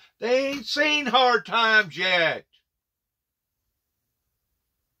prices going. They ain't seen hard times yet.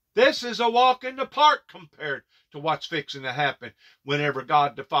 This is a walk in the park compared to what's fixing to happen whenever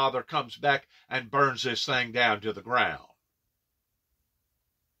God the Father comes back and burns this thing down to the ground.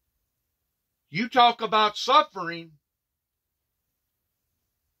 You talk about suffering.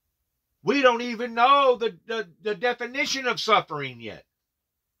 We don't even know the definition of suffering yet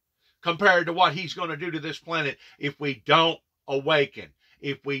compared to what he's going to do to this planet if we don't awaken,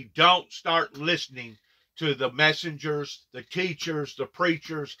 if we don't start listening to the messengers, the teachers, the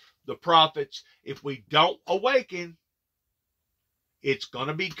preachers, the prophets. If we don't awaken, it's going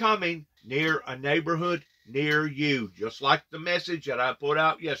to be coming near a neighborhood near you, just like the message that I put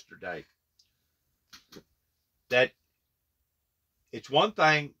out yesterday. That it's one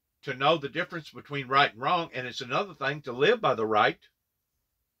thing to know the difference between right and wrong, and it's another thing to live by the right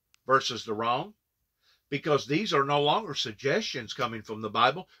versus the wrong, because these are no longer suggestions coming from the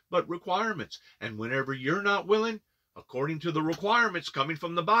Bible, but requirements. And whenever you're not willing, according to the requirements coming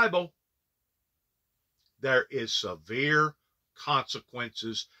from the Bible, there is severe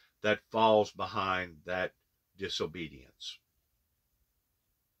consequences that falls behind that disobedience.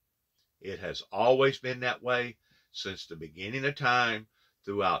 It has always been that way since the beginning of time,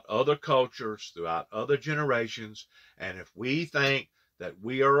 throughout other cultures, throughout other generations. And if we think that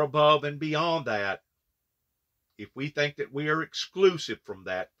we are above and beyond that, if we think that we are exclusive from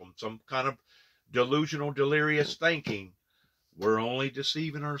that, from some kind of delusional, delirious thinking, we're only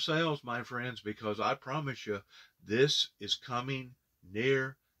deceiving ourselves, my friends, because I promise you, this is coming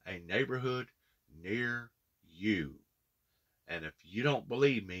near a neighborhood near you. And if you don't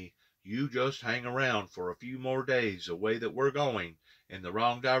believe me, you just hang around for a few more days the way that we're going in the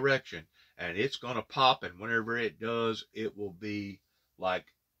wrong direction, and it's going to pop, and whenever it does, it will be like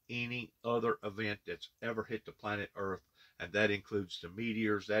any other event that's ever hit the planet Earth, and that includes the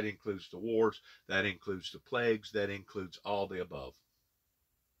meteors, that includes the wars, that includes the plagues, that includes all the above.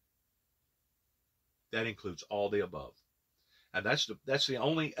 That includes all the above. And that's the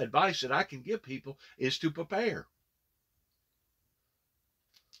only advice that I can give people, is to prepare.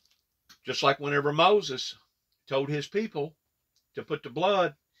 Just like whenever Moses told his people to put the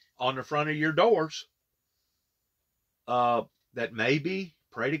blood on the front of your doors, that maybe,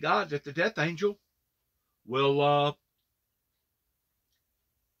 pray to God that the death angel will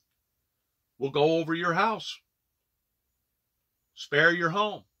go over your house, spare your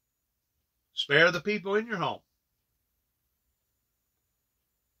home, spare the people in your home.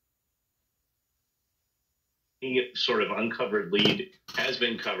 Sort of uncovered lead has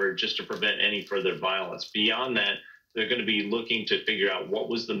been covered just to prevent any further violence. Beyond that, they're going to be looking to figure out what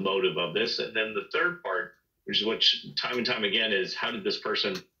was the motive of this. And then the third part, which is what time and time again is, how did this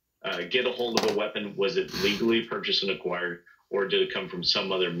person get a hold of a weapon? Was it legally purchased and acquired, or did it come from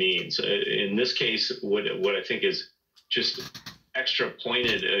some other means? In this case, what I think is just extra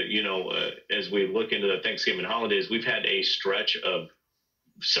pointed, as we look into the Thanksgiving holidays, we've had a stretch of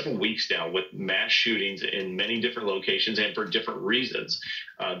several weeks now with mass shootings in many different locations and for different reasons.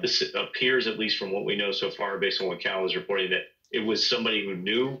 This appears, at least from what we know so far, based on what Cal is reporting, that it was somebody who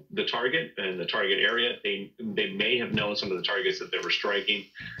knew the target and the target area. They may have known some of the targets that they were striking.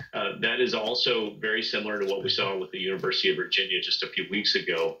 That is also very similar to what we saw with the University of Virginia just a few weeks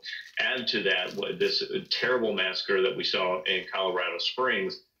ago. Add to that this terrible massacre that we saw in Colorado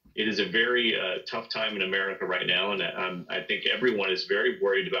Springs. It is a very tough time in America right now, and I think everyone is very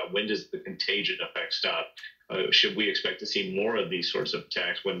worried about, when does the contagion effect stop? Should we expect to see more of these sorts of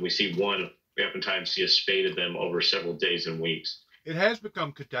attacks? When we see one, we oftentimes see a spate of them over several days and weeks. It has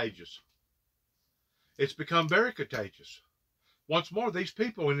become contagious. It's become very contagious. Once more, these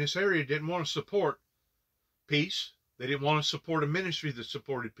people in this area didn't want to support peace. They didn't want to support a ministry that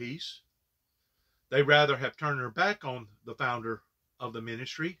supported peace. They rather have turned their back on the founder of the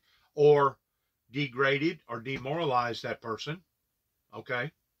ministry, or degraded or demoralized that person.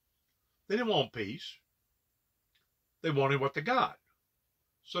 Okay? They didn't want peace. They wanted what they got.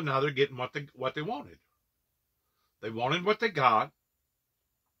 So now they're getting what they wanted. They wanted what they got.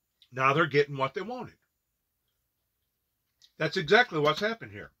 Now they're getting what they wanted. That's exactly what's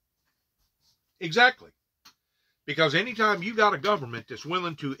happened here. Exactly. Because anytime you got a government that's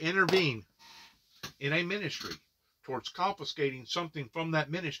willing to intervene in a ministry towards confiscating something from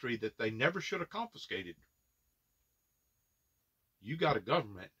that ministry that they never should have confiscated, you got a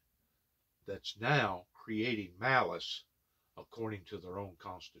government that's now creating malice according to their own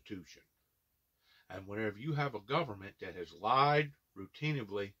constitution. And whenever you have a government that has lied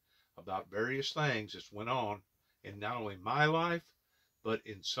routinely about various things that's went on in not only my life, but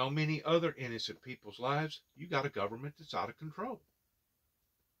in so many other innocent people's lives, you got a government that's out of control.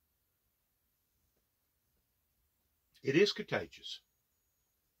 It is contagious.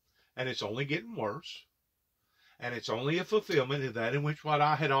 And it's only getting worse. And it's only a fulfillment of that in which what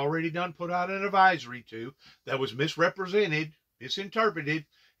I had already done put out an advisory to, that was misrepresented, misinterpreted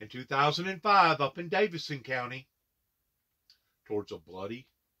in 2005 up in Davidson County, towards a bloody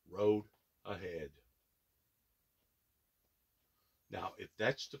road ahead. Now, if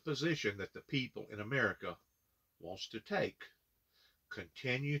that's the position that the people in America wants to take,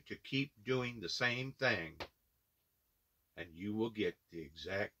 continue to keep doing the same thing, and you will get the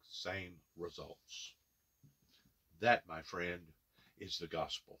exact same results. That, my friend, is the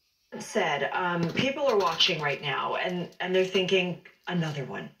gospel. Said, people are watching right now, and they're thinking, another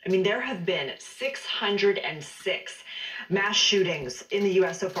one. I mean, there have been 606 mass shootings in the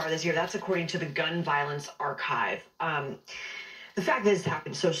U.S. so far this year. That's according to the Gun Violence Archive. The fact that it's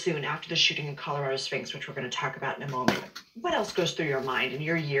happened so soon after the shooting in Colorado Springs, which we're going to talk about in a moment. What else goes through your mind in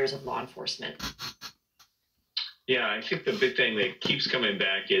your years of law enforcement? Yeah, I think the big thing that keeps coming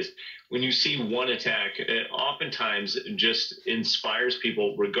back is when you see one attack, it oftentimes just inspires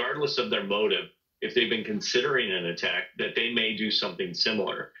people, regardless of their motive, if they've been considering an attack, that they may do something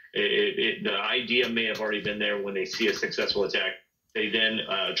similar. The idea may have already been there when they see a successful attack. They then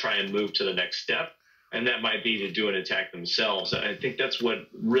try and move to the next step, and that might be to do an attack themselves. I think that's what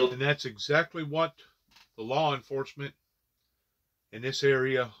really... And that's exactly what the law enforcement in this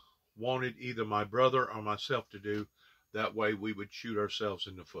area wanted either my brother or myself to do. That way we would shoot ourselves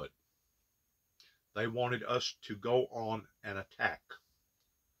in the foot. They wanted us to go on an attack.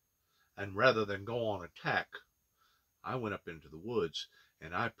 And rather than go on attack, I went up into the woods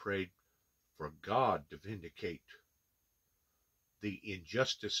and I prayed for God to vindicate the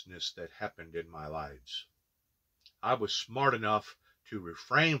injusticeness that happened in my lives. I was smart enough to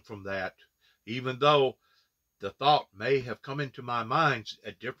refrain from that, even though the thought may have come into my mind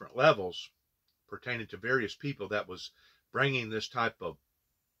at different levels pertaining to various people that was bringing this type of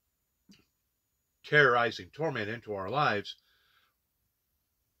terrorizing torment into our lives.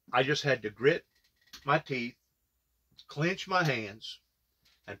 I just had to grit my teeth, clench my hands,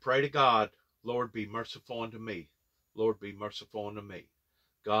 and pray to God, Lord, be merciful unto me. Lord, be merciful unto me.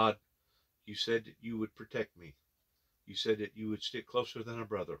 God, you said that you would protect me. You said that you would stick closer than a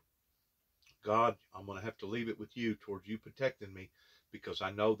brother. God, I'm going to have to leave it with you towards you protecting me, because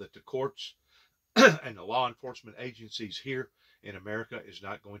I know that the courts and the law enforcement agencies here in America is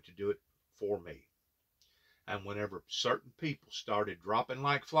not going to do it for me. And whenever certain people started dropping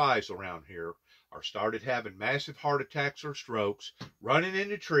like flies around here, or started having massive heart attacks or strokes, running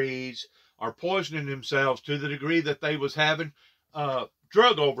into trees, or poisoning themselves to the degree that they was having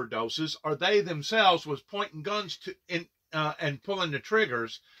drug overdoses, or they themselves was pointing guns to and pulling the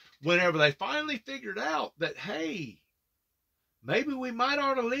triggers, whenever they finally figured out that, hey, maybe we might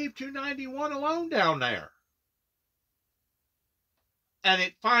ought to leave 291 alone down there. And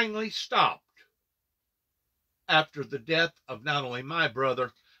it finally stopped after the death of not only my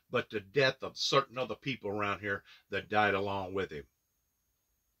brother, but the death of certain other people around here that died along with him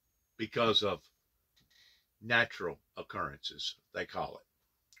because of natural occurrences, they call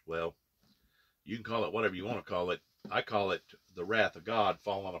it. Well, you can call it whatever you want to call it. I call it the wrath of God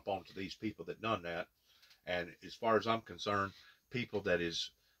falling upon to these people that done that. And as far as I'm concerned, people that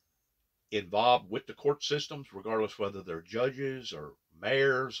is involved with the court systems, regardless whether they're judges or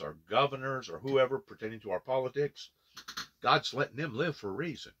mayors or governors or whoever pertaining to our politics, God's letting them live for a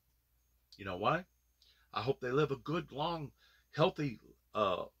reason. You know why? I hope they live a good, long, healthy,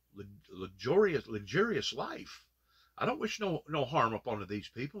 luxurious life. I don't wish no harm upon these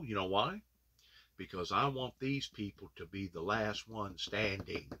people. You know why? Because I want these people to be the last one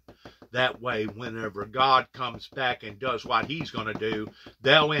standing. That way, whenever God comes back and does what he's going to do,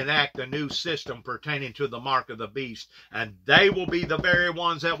 they'll enact a new system pertaining to the mark of the beast. And they will be the very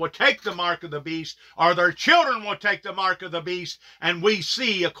ones that will take the mark of the beast, or their children will take the mark of the beast. And we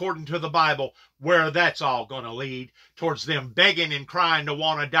see, according to the Bible, where that's all going to lead, towards them begging and crying to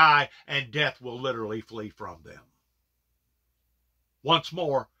want to die, and death will literally flee from them. Once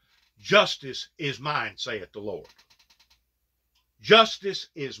more, justice is mine, saith the Lord. Justice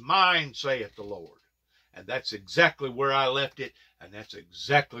is mine, saith the Lord. And that's exactly where I left it, and that's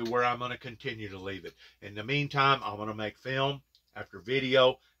exactly where I'm going to continue to leave it. In the meantime, I'm going to make film after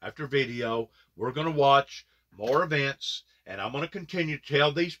video after video. We're going to watch more events, and I'm going to continue to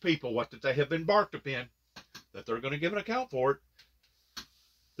tell these people what that they have embarked upon, that they're going to give an account for it.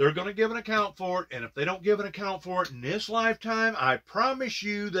 They're going to give an account for it, and if they don't give an account for it in this lifetime, I promise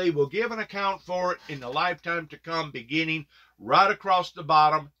you they will give an account for it in the lifetime to come, beginning right across the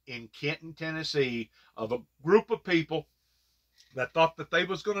bottom in Kenton, Tennessee, of a group of people that thought that they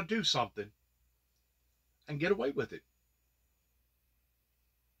was going to do something and get away with it.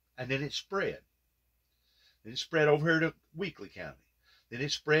 And then it spread. Then it spread over here to Weakley County. Then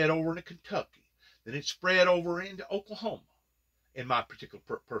it spread over into Kentucky. Then it spread over into Oklahoma. In my particular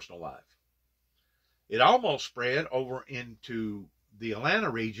personal life, it almost spread over into the Atlanta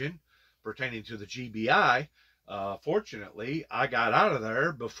region pertaining to the GBI. Fortunately, I got out of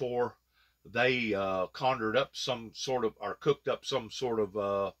there before they conjured up some sort of, or cooked up some sort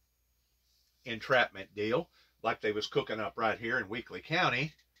of entrapment deal, like they was cooking up right here in Weakley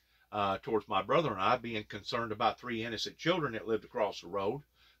County towards my brother and I, being concerned about 3 innocent children that lived across the road.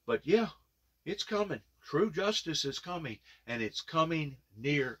 But yeah, it's coming. True justice is coming, and it's coming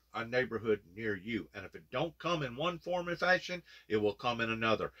near a neighborhood near you. And if it don't come in one form or fashion, it will come in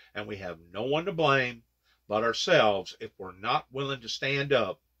another. And we have no one to blame but ourselves if we're not willing to stand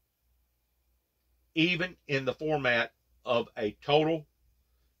up, even in the format of a total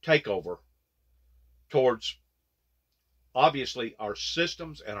takeover towards, obviously, our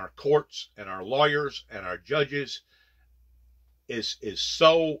systems and our courts and our lawyers and our judges is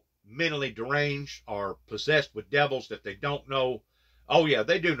so mentally deranged or possessed with devils that they don't know. Oh, yeah,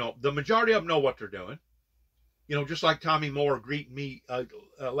 they do know. The majority of them know what they're doing. You know, just like Tommy Moore greeting me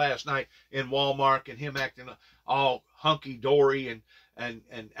last night in Walmart and him acting all hunky-dory and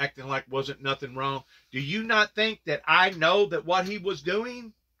acting like wasn't nothing wrong. Do you not think that I know that what he was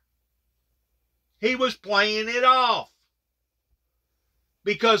doing? He was playing it off.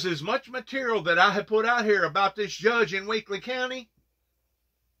 Because as much material that I have put out here about this judge in Weakley County,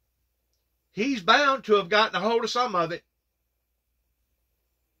 he's bound to have gotten a hold of some of it.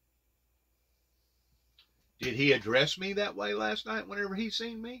 Did he address me that way last night whenever he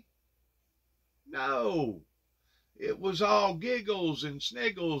seen me? No. It was all giggles and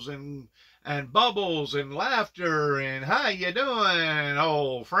sniggles and bubbles and laughter and how you doing,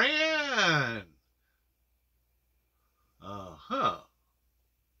 old friend? Uh-huh.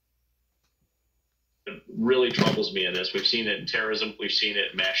 It really troubles me in this. We've seen it in terrorism. We've seen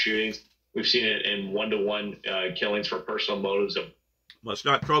it in mass shootings. We've seen it in one-to-one killings for personal motives of must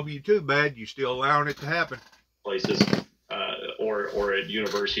not trouble you too bad. You still allowing it to happen. Places or at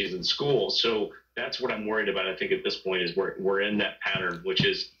universities and schools. So that's what I'm worried about. I think at this point is we're in that pattern, which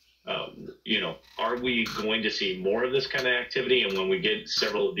is, are we going to see more of this kind of activity? And when we get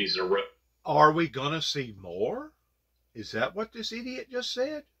several of these, are we going to see more? Is that what this idiot just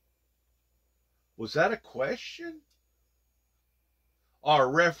said? Was that a question? Or a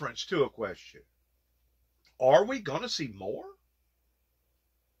reference to a question? Are we going to see more?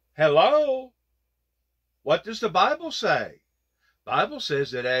 Hello? What does the Bible say? The Bible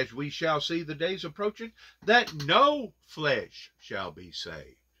says that as we shall see the days approaching, that no flesh shall be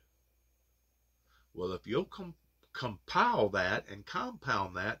saved. Well, if you'll compile that and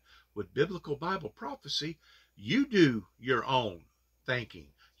compound that with biblical Bible prophecy, you do your own thinking.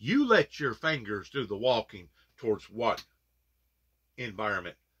 You let your fingers do the walking towards what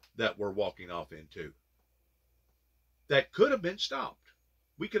environment that we're walking off into. That could have been stopped.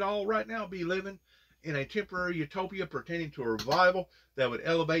 We could all right now be living in a temporary utopia pertaining to a revival that would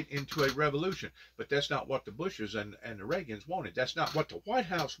elevate into a revolution. But that's not what the Bushes and the Reagans wanted. That's not what the White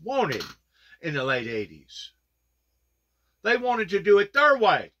House wanted in the late 80s. They wanted to do it their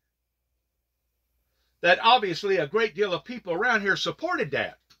way. That obviously a great deal of people around here supported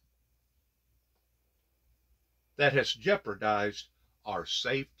that. That has jeopardized our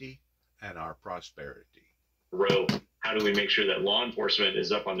safety and our prosperity. How do we make sure that law enforcement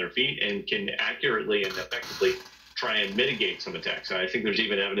is up on their feet and can accurately and effectively try and mitigate some attacks? And I think there's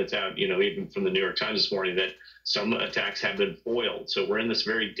even evidence out, even from the New York Times this morning, that some attacks have been foiled. So we're in this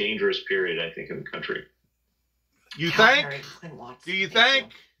very dangerous period, I think, in the country. You think? Do you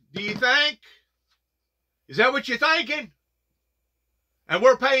think? Do you think? Is that what you're thinking? And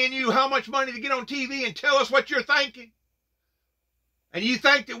we're paying you how much money to get on TV and tell us what you're thinking? And you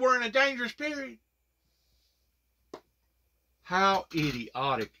think that we're in a dangerous period? How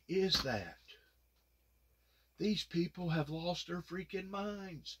idiotic is that? These people have lost their freaking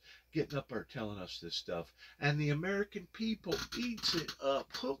minds getting up there telling us this stuff. And the American people eats it up,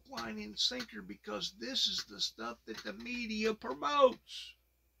 hook, line, and sinker, because this is the stuff that the media promotes.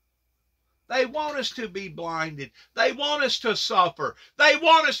 They want us to be blinded. They want us to suffer. They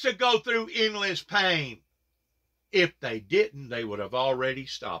want us to go through endless pain. If they didn't, they would have already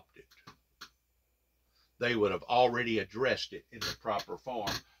stopped it. They would have already addressed it in the proper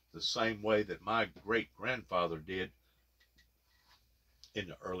form, the same way that my great-grandfather did in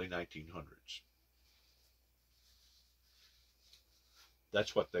the early 1900s.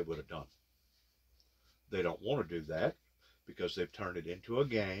 That's what they would have done. They don't want to do that because they've turned it into a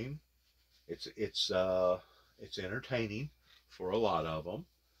game. It's entertaining for a lot of them.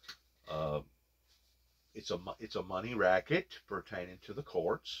 It's a money racket pertaining to the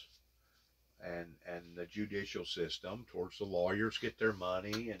courts and the judicial system towards the lawyers get their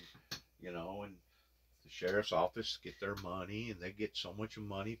money, and and the sheriff's office get their money, and they get so much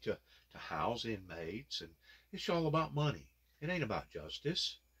money to house inmates, and it's all about money. It ain't about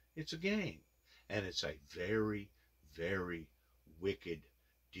justice. It's a game, and it's a very, very wicked,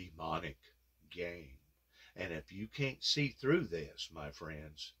 demonic game. And if you can't see through this, my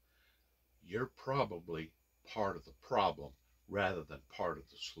friends, you're probably part of the problem rather than part of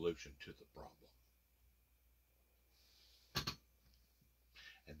the solution to the problem.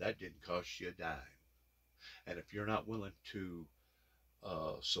 And that didn't cost you a dime. And if you're not willing to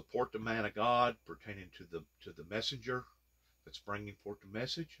support the man of God pertaining to the messenger that's bringing forth the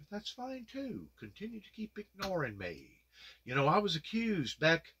message, that's fine too. Continue to keep ignoring me. I was accused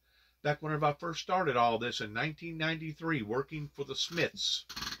back whenever I first started all this in 1993, working for the Smiths,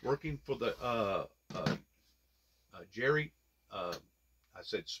 working for the Jerry I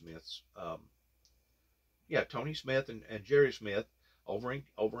said Smiths. Yeah, Tony Smith and Jerry Smith over in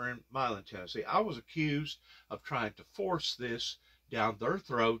Milan, Tennessee. I was accused of trying to force this down their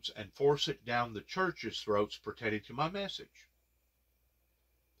throats and force it down the church's throats pertaining to my message.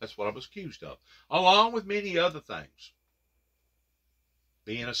 That's what I was accused of, along with many other things.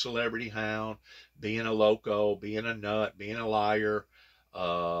 Being a celebrity hound, being a loco, being a nut, being a liar.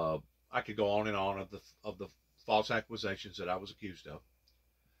 I could go on and on of the false accusations that I was accused of.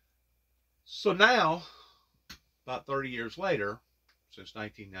 So now, about 30 years later, since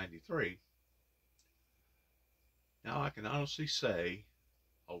 1993, now I can honestly say,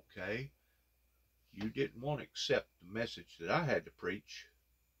 okay, you didn't want to accept the message that I had to preach.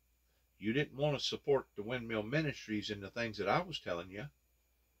 You didn't want to support the windmill ministries and the things that I was telling you.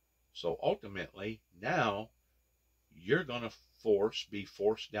 So ultimately, now you're going to be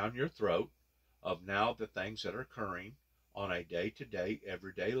forced down your throat of now the things that are occurring on a day-to-day,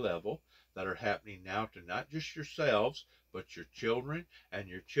 everyday level that are happening now to not just yourselves, but your children and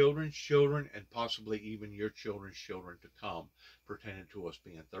your children's children and possibly even your children's children to come, pertaining to us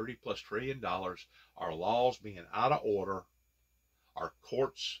being $30+ trillion, our laws being out of order, our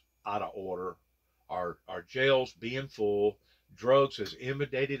courts out of order, our jails being full, drugs has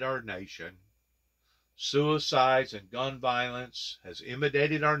invaded our nation, suicides and gun violence has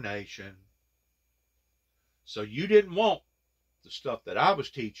invaded our nation. So you didn't want the stuff that I was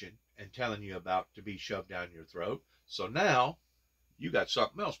teaching and telling you about to be shoved down your throat. So now you got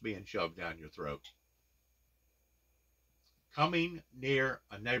something else being shoved down your throat. Coming near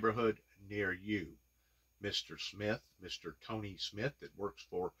a neighborhood near you. Mr. Smith, Mr. Tony Smith, that works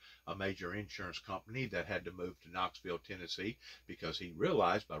for a major insurance company that had to move to Knoxville, Tennessee, because he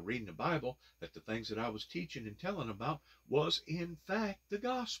realized by reading the Bible that the things that I was teaching and telling about was in fact the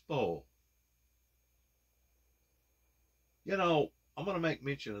gospel. You know, I'm going to make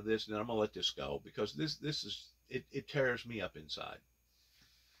mention of this and then I'm going to let this go because this is, it tears me up inside.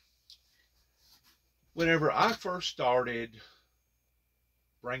 Whenever I first started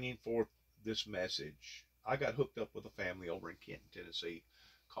bringing forth this message, I got hooked up with a family over in Kenton, Tennessee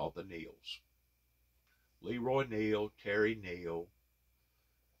called the Neals. Leroy Neal, Terry Neal,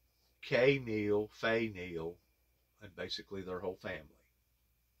 Kay Neal, Faye Neal, and basically their whole family.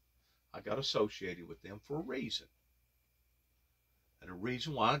 I got associated with them for a reason. And the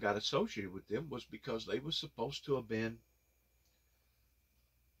reason why I got associated with them was because they were supposed to have been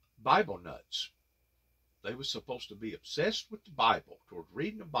Bible nuts. They were supposed to be obsessed with the Bible, towards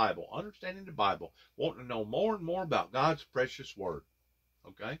reading the Bible, understanding the Bible, wanting to know more and more about God's precious word.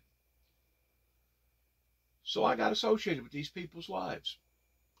 Okay? So I got associated with these people's lives.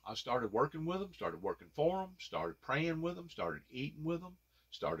 I started working with them, started working for them, started praying with them, started eating with them,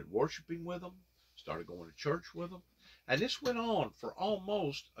 started worshiping with them, started going to church with them. And this went on for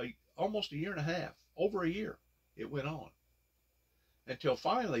almost a year and a half, over a year it went on. Until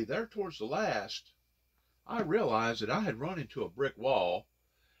finally, there towards the last, I realized that I had run into a brick wall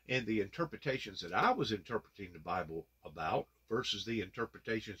in the interpretations that I was interpreting the Bible about versus the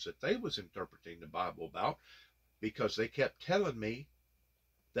interpretations that they was interpreting the Bible about, because they kept telling me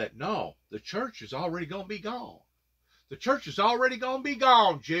that, no, the church is already going to be gone. The church is already going to be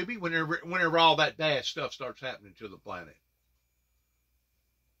gone, Juby, whenever all that bad stuff starts happening to the planet.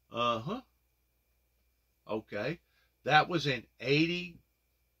 Uh-huh. Okay. That was in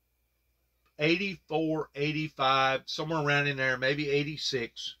 84, 85, somewhere around in there, maybe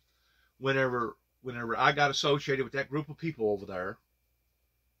 86, whenever I got associated with that group of people over there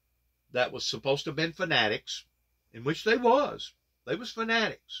that was supposed to have been fanatics, in which they was. They was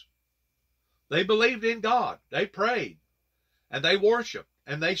fanatics. They believed in God. They prayed. And they worshiped.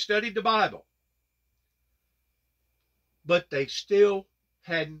 And they studied the Bible. But they still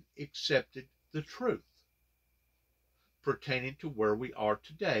hadn't accepted the truth pertaining to where we are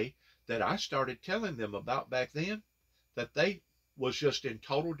today, that I started telling them about back then, that they was just in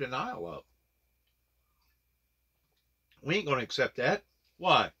total denial of. We ain't going to accept that.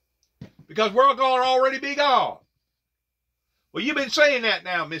 Why? Because we're going to already be gone. Well, you've been saying that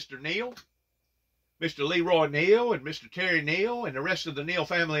now, Mr. Neal. Mr. Leroy Neal and Mr. Terry Neal and the rest of the Neal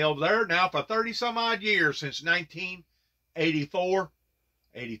family over there now for 30-some-odd years, since 1984,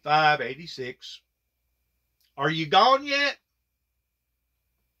 85, 86. Are you gone yet?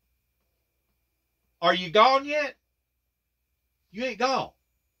 Are you gone yet? You ain't gone.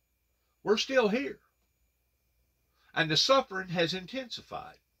 We're still here. And the suffering has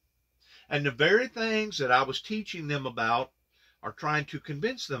intensified. And the very things that I was teaching them about, or trying to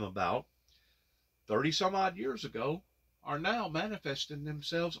convince them about, 30-some-odd years ago, are now manifesting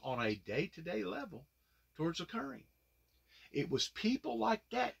themselves on a day-to-day level towards occurring. It was people like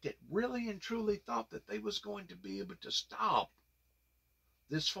that that really and truly thought that they was going to be able to stop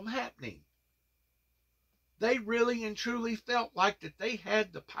this from happening. They really and truly felt like that they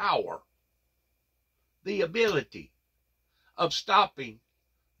had the power, the ability of stopping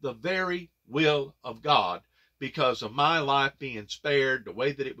the very will of God because of my life being spared the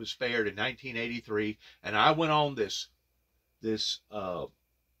way that it was spared in 1983. And I went on this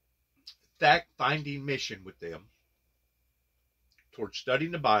fact-finding mission with them towards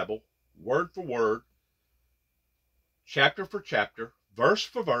studying the Bible, word for word, chapter for chapter, verse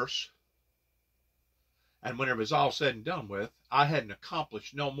for verse. And when it was all said and done with, I hadn't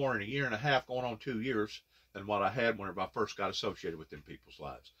accomplished no more in a year and a half, going on 2 years, than what I had whenever I first got associated with them people's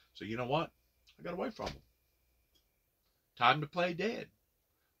lives. So you know what? I got away from them. Time to play dead.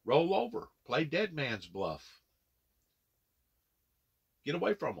 Roll over. Play dead man's bluff. Get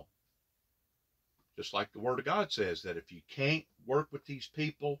away from them. Just like the Word of God says, that if you can't work with these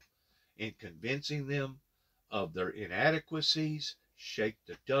people in convincing them of their inadequacies, shake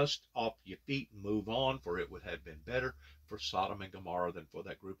the dust off your feet and move on, for it would have been better for Sodom and Gomorrah than for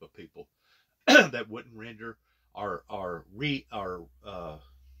that group of people that wouldn't render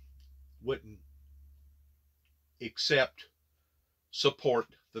wouldn't accept, support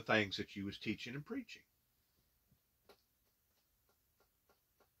the things that you was teaching and preaching.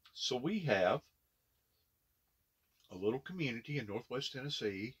 So we have a little community in northwest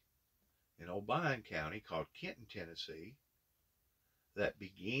Tennessee, in Obion County, called Kenton, Tennessee, that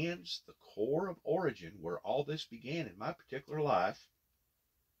begins the core of origin where all this began in my particular life.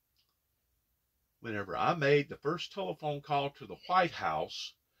 Whenever I made the first telephone call to the White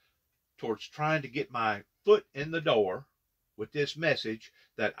House towards trying to get my foot in the door with this message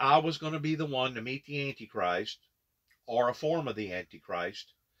that I was going to be the one to meet the Antichrist, or a form of the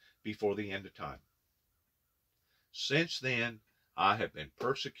Antichrist, before the end of time. Since then, I have been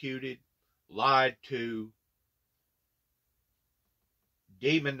persecuted, lied to,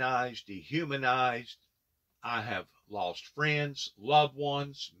 demonized, dehumanized. I have lost friends, loved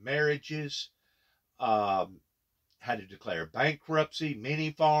ones, marriages, had to declare bankruptcy,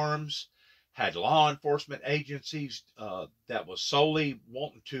 many farms, had law enforcement agencies that was solely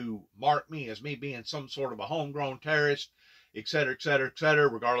wanting to mark me as me being some sort of a homegrown terrorist, et cetera, et cetera, et cetera,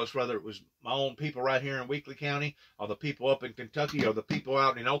 regardless whether it was my own people right here in Weakley County, or the people up in Kentucky, or the people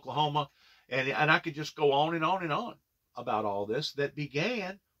out in Oklahoma. And I could just go on and on and on about all this that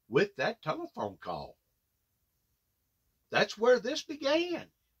began with that telephone call. That's where this began.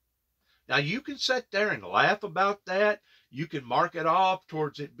 Now, you can sit there and laugh about that. You can mark it off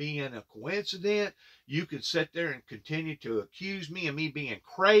towards it being a coincidence. You can sit there and continue to accuse me of me being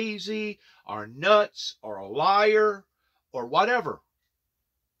crazy or nuts or a liar or whatever.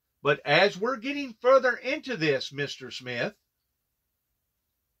 But as we're getting further into this, Mr. Smith,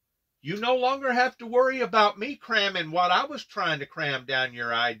 you no longer have to worry about me cramming what I was trying to cram down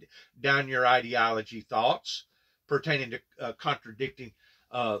your ideology thoughts pertaining to contradicting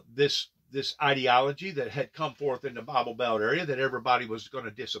this ideology that had come forth in the Bible Belt area, that everybody was going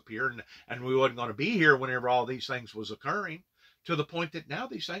to disappear and we wasn't going to be here whenever all these things was occurring, to the point that now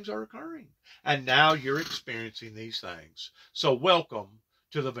these things are occurring. And now you're experiencing these things. So welcome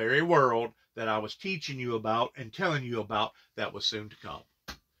to the very world that I was teaching you about and telling you about that was soon to come,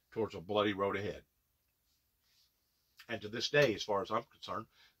 towards a bloody road ahead. And to this day, as far as I'm concerned,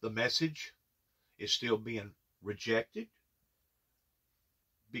 the message is still being rejected,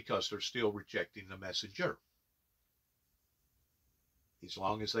 because they're still rejecting the messenger. As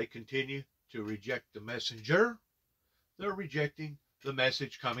long as they continue to reject the messenger, they're rejecting the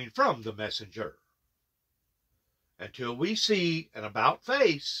message coming from the messenger. Until we see an about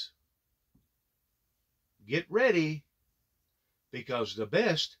face, get ready, because the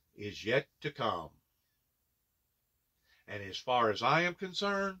best is yet to come. And as far as I am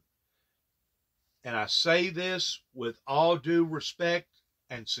concerned, and I say this with all due respect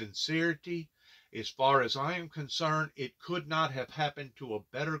and sincerity, as far as I am concerned, it could not have happened to a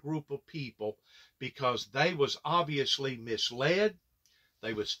better group of people, because they was obviously misled.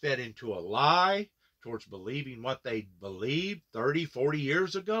 They was fed into a lie towards believing what they believed 30, 40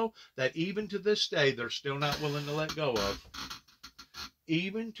 years ago, that even to this day, they're still not willing to let go of.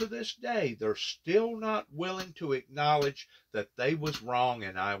 Even to this day, they're still not willing to acknowledge that they was wrong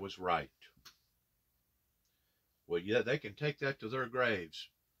and I was right. Well, yeah, they can take that to their graves,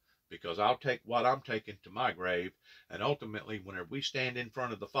 because I'll take what I'm taking to my grave. And ultimately, whenever we stand in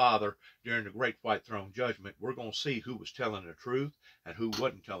front of the Father during the great white throne judgment, we're going to see who was telling the truth and who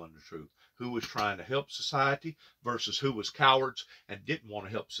wasn't telling the truth, who was trying to help society versus who was cowards and didn't want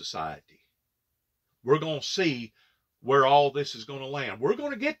to help society. We're going to see where all this is going to land. We're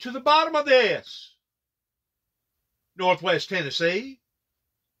going to get to the bottom of this. Northwest Tennessee,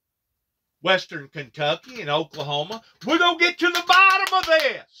 Western Kentucky, and Oklahoma. We're going to get to the bottom of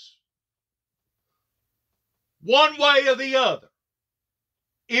this. One way or the other.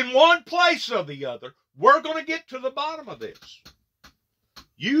 In one place or the other, we're going to get to the bottom of this.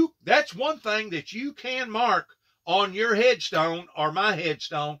 That's one thing that you can mark on your headstone or my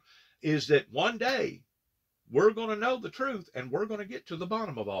headstone, is that one day we're going to know the truth and we're going to get to the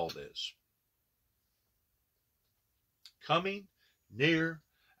bottom of all this. Coming near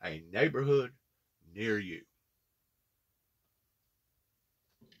a neighborhood near you.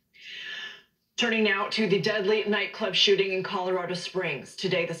 Turning now to the deadly nightclub shooting in Colorado Springs.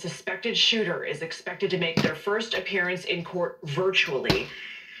 Today, the suspected shooter is expected to make their first appearance in court virtually.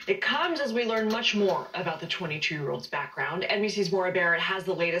 It comes as we learn much more about the 22-year-old's background. NBC's Maura Barrett has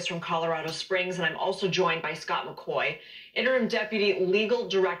the latest from Colorado Springs, and I'm also joined by Scott McCoy, Interim Deputy Legal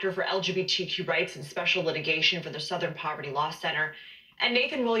Director for LGBTQ Rights and Special Litigation for the Southern Poverty Law Center, and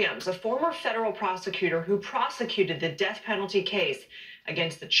Nathan Williams, a former federal prosecutor who prosecuted the death penalty case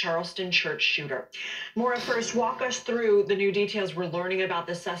against the Charleston church shooter. Maura, first, walk us through the new details we're learning about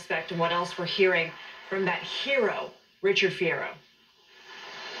the suspect and what else we're hearing from that hero, Richard Fierro.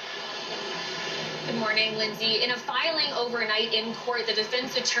 Good morning, Lindsay. In a filing overnight in court, the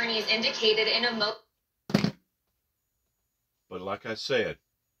defense attorneys indicated in a But like I said,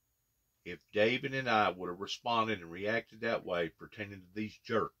 if David and I would have responded and reacted that way pertaining to these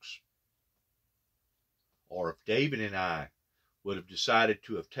jerks, or if David and I would have decided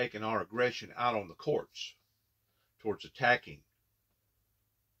to have taken our aggression out on the courts towards attacking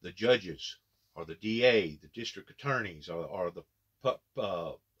the judges or the DA, the district attorneys, or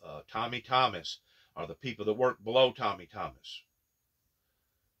the Tommy Thomas, or the people that work below Tommy Thomas,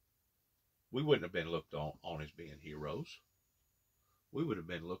 we wouldn't have been looked on as being heroes. We would have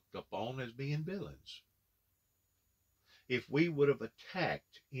been looked upon as being villains. If we would have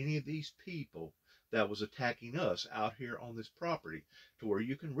attacked any of these people that was attacking us out here on this property, to where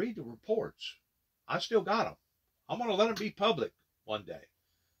you can read the reports. I still got them. I'm going to let them be public one day.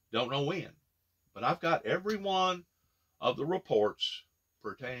 Don't know when. But I've got every one of the reports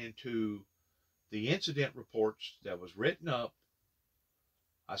pertaining to the incident reports that was written up.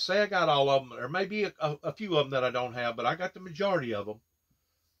 I say I got all of them. There may be a few of them that I don't have, but I got the majority of them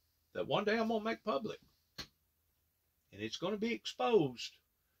that one day I'm going to make public. And it's going to be exposed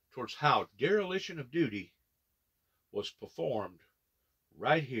towards how dereliction of duty was performed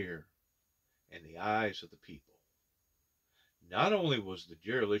right here in the eyes of the people. Not only was the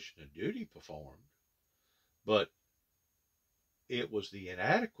dereliction of duty performed, but it was the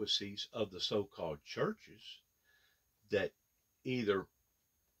inadequacies of the so-called churches that either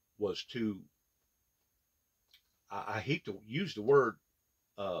was too, I hate to use the word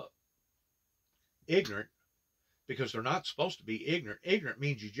ignorant, because they're not supposed to be ignorant. Ignorant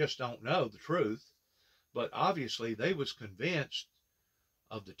means you just don't know the truth. But obviously they was convinced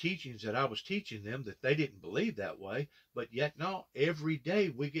of the teachings that I was teaching them, that they didn't believe that way. But yet no, every day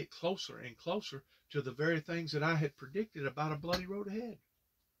we get closer and closer to the very things that I had predicted about a bloody road ahead.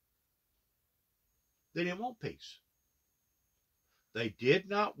 They didn't want peace. They did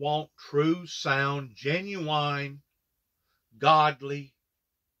not want true, sound, genuine, godly,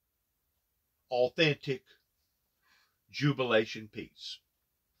 authentic jubilation peace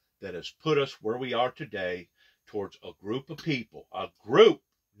that has put us where we are today, towards a group of people, a group,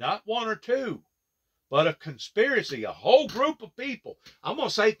 not one or two, but a conspiracy, a whole group of people. I'm going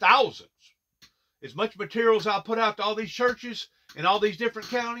to say thousands. As much material as I put out to all these churches in all these different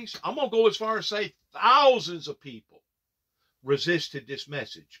counties, I'm going to go as far as say thousands of people resisted this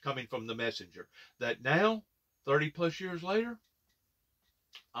message coming from the messenger, that now, 30 plus years later,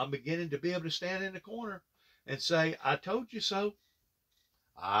 I'm beginning to be able to stand in the corner and say, I told you so.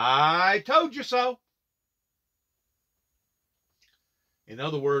 I told you so. In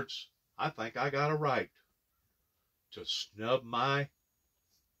other words, I think I got a right to stub my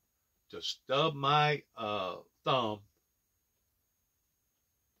thumb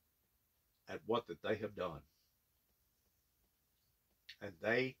at what that they have done. And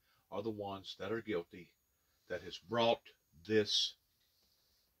they are the ones that are guilty, that has brought this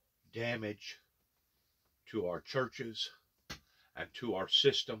damage to our churches and to our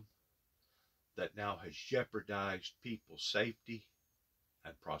system, that now has jeopardized people's safety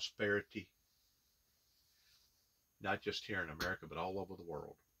and prosperity, not just here in America, but all over the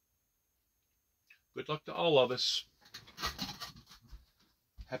world. Good luck to all of us.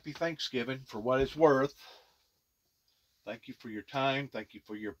 Happy Thanksgiving for what it's worth. Thank you for your time. Thank you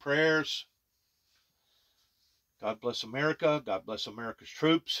for your prayers. God bless America. God bless America's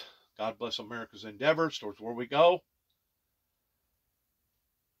troops. God bless America's endeavors towards where we go.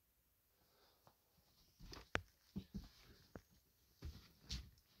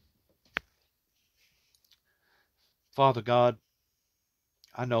 Father God,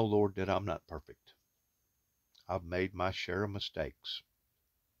 I know, Lord, that I'm not perfect. I've made my share of mistakes.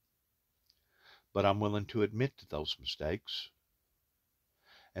 But I'm willing to admit to those mistakes.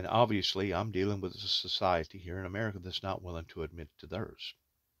 And obviously, I'm dealing with a society here in America that's not willing to admit to theirs.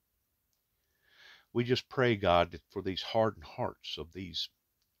 We just pray, God, that for these hardened hearts of these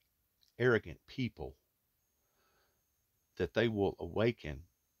arrogant people, that they will awaken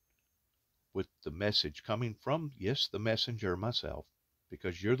with the message coming from, yes, the messenger myself,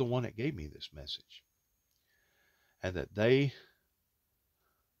 because you're the one that gave me this message. And that they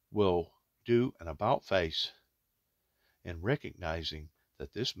will do an about face in recognizing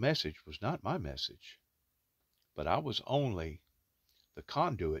that this message was not my message, but I was only the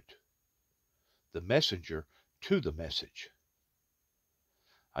conduit, the messenger to the message.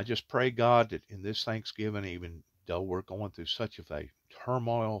 I just pray, God, that in this Thanksgiving, even though we're going through such a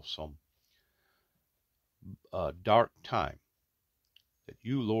turmoil, some dark time, that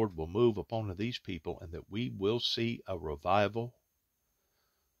you, Lord, will move upon these people and that we will see a revival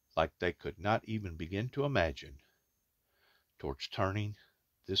like they could not even begin to imagine towards turning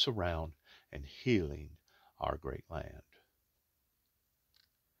this around and healing our great land.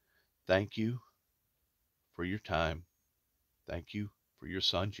 Thank you for your time. Thank you for your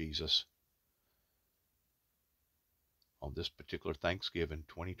son, Jesus, on this particular Thanksgiving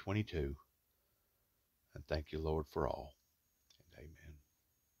 2022. And thank you, Lord, for all. And amen.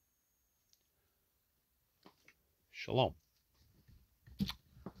 Shalom.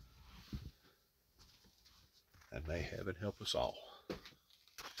 And may heaven help us all.